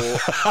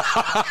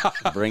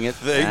bring it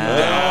thing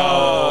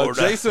down.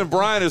 Jason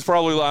Bryant is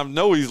probably, I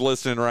know he's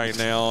listening right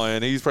now,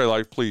 and he's probably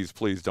like, please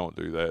don't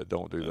do that.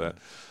 Don't do that.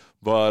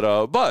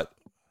 But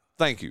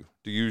thank you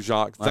to you,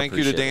 Jacques. Thank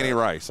you to Danny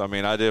Rice. I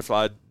mean,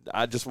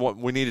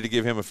 we needed to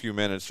give him a few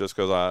minutes just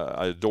because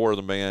I adore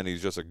the man.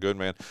 He's just a good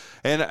man.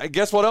 And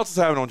guess what else is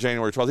happening on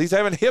January 12th? He's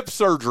having hip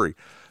surgery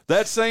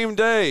that same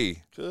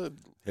day. Good.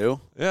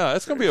 Who? Yeah,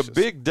 it's going to be a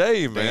big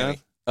day, man.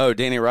 Oh,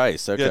 Danny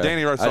Rice. Okay. Yeah,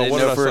 Danny Rice. I didn't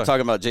know if we were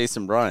talking about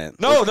Jason Bryant.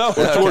 No.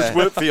 George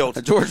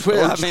Whitfield. George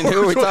Whitfield. I mean,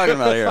 who are we talking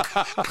about here?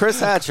 Chris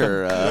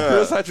Hatcher.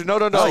 Chris Hatcher. No.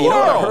 Oh, you know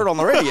what I heard on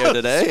the radio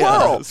today?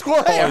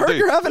 Squirrel. Hey, I heard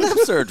you're having hip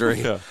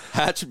surgery.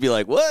 Hatch would be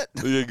like, what?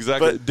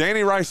 Exactly. But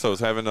Danny Rice, though,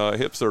 is having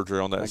hip surgery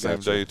on that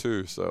same day,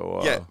 too.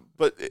 So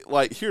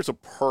but here's a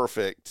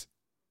perfect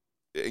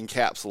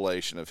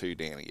encapsulation of who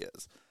Danny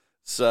is.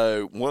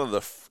 So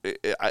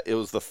it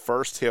was the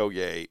first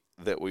tailgate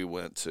that we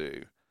went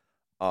to.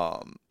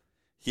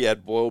 He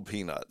had boiled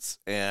peanuts,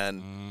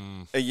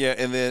 and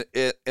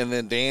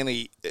then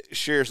Danny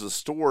shares the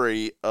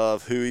story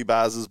of who he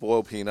buys his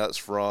boiled peanuts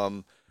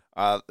from.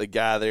 The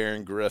guy there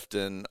in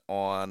Grifton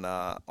on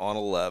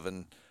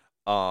 11,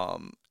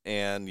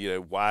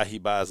 and why he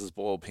buys his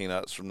boiled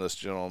peanuts from this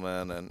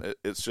gentleman, and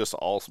it's just an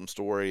awesome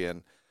story.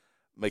 And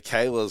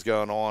Michaela's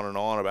going on and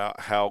on about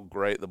how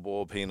great the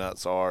boiled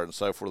peanuts are and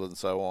so forth and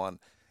so on.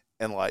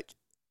 And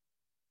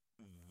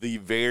the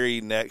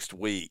very next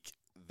week,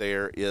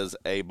 there is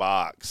a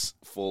box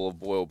full of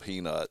boiled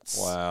peanuts.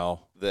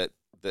 Wow. That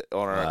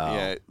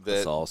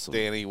that's awesome.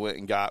 Danny went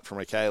and got for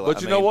Michaela.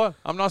 But you know what?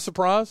 I'm not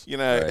surprised.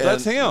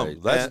 That's him.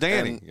 Right. That's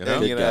Danny.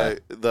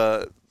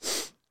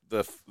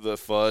 The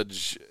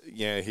fudge,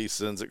 he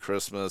sends at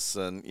Christmas,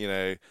 and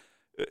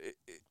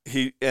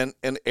he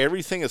and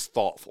everything is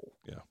thoughtful.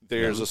 Yeah.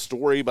 There's a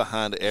story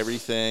behind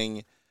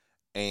everything,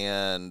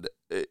 and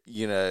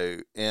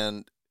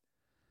and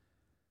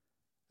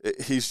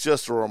he's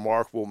just a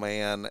remarkable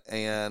man.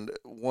 And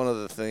one of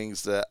the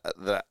things that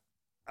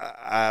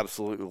I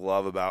absolutely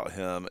love about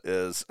him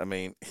is, I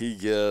mean, he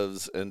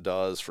gives and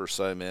does for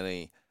so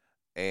many,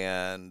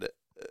 and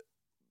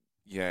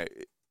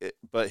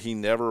but he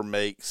never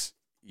makes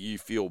you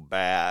feel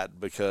bad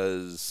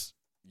because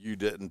you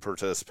didn't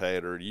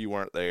participate or you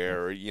weren't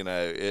there. Or, he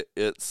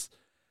is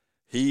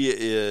he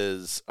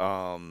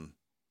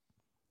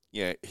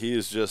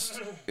is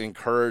just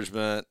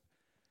encouragement.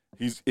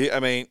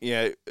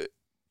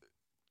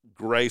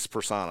 Grace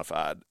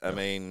personified. I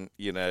mean,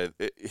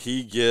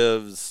 he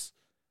gives,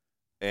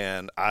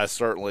 and I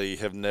certainly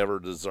have never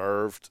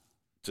deserved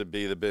to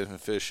be the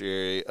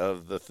beneficiary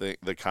of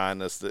the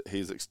kindness that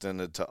he's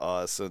extended to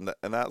us, and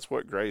that's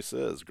what grace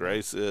is.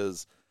 Grace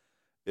is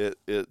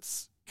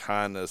it's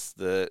kindness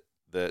that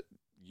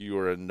you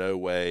are in no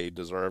way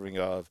deserving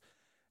of,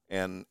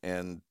 and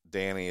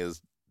Danny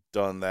has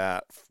done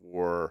that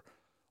for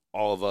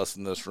all of us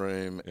in this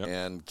room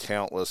and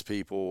countless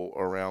people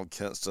around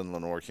Kinston,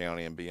 Lenoir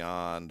County, and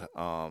beyond,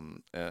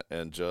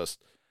 and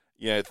just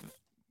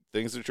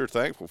things that you're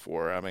thankful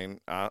for. I mean,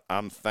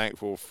 I'm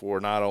thankful for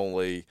not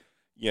only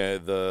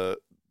the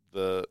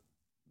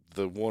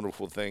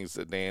wonderful things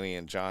that Danny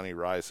and Johnny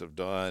Rice have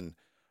done,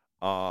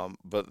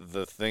 but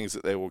the things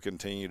that they will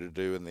continue to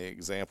do and the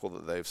example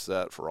that they've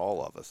set for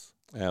all of us.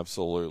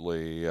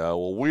 Absolutely.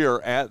 Well, we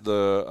are at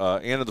the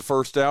end of the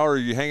first hour. Are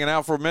you hanging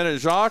out for a minute,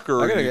 Jacques?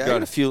 Or I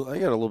got a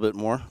little bit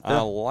more. I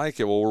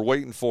like it. Well, we're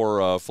waiting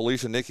for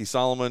Felicia Nikki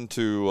Solomon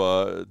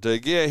to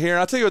get here.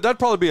 I'll tell you what, that'd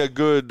probably be a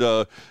good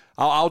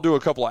I'll do a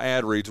couple of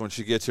ad reads when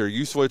she gets here.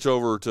 You switch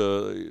over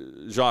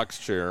to Jacques'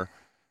 chair.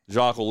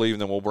 Jacques will leave,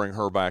 and then we'll bring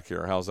her back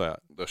here. How's that?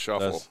 The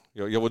shuffle.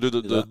 We'll do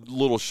the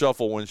little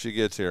shuffle when she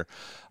gets here.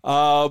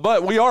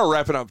 But we are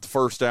wrapping up the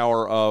first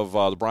hour of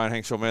the Brian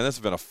Hanks Show. Man, this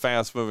has been a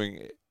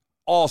fast-moving,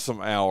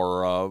 awesome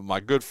hour.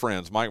 My good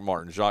friends, Mike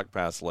Martin, Jacques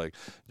Passailaigue,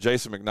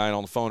 Jason McKnight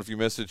on the phone. If you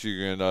missed it, you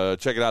can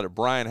check it out at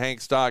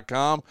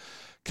brianhanks.com.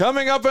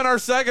 Coming up in our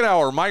second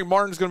hour, Mike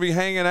Martin's going to be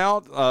hanging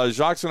out.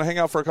 Jacques going to hang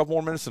out for a couple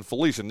more minutes, and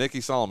Felicia Nikki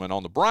Solomon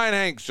on the Brian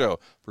Hanks Show,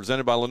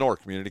 presented by Lenoir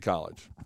Community College.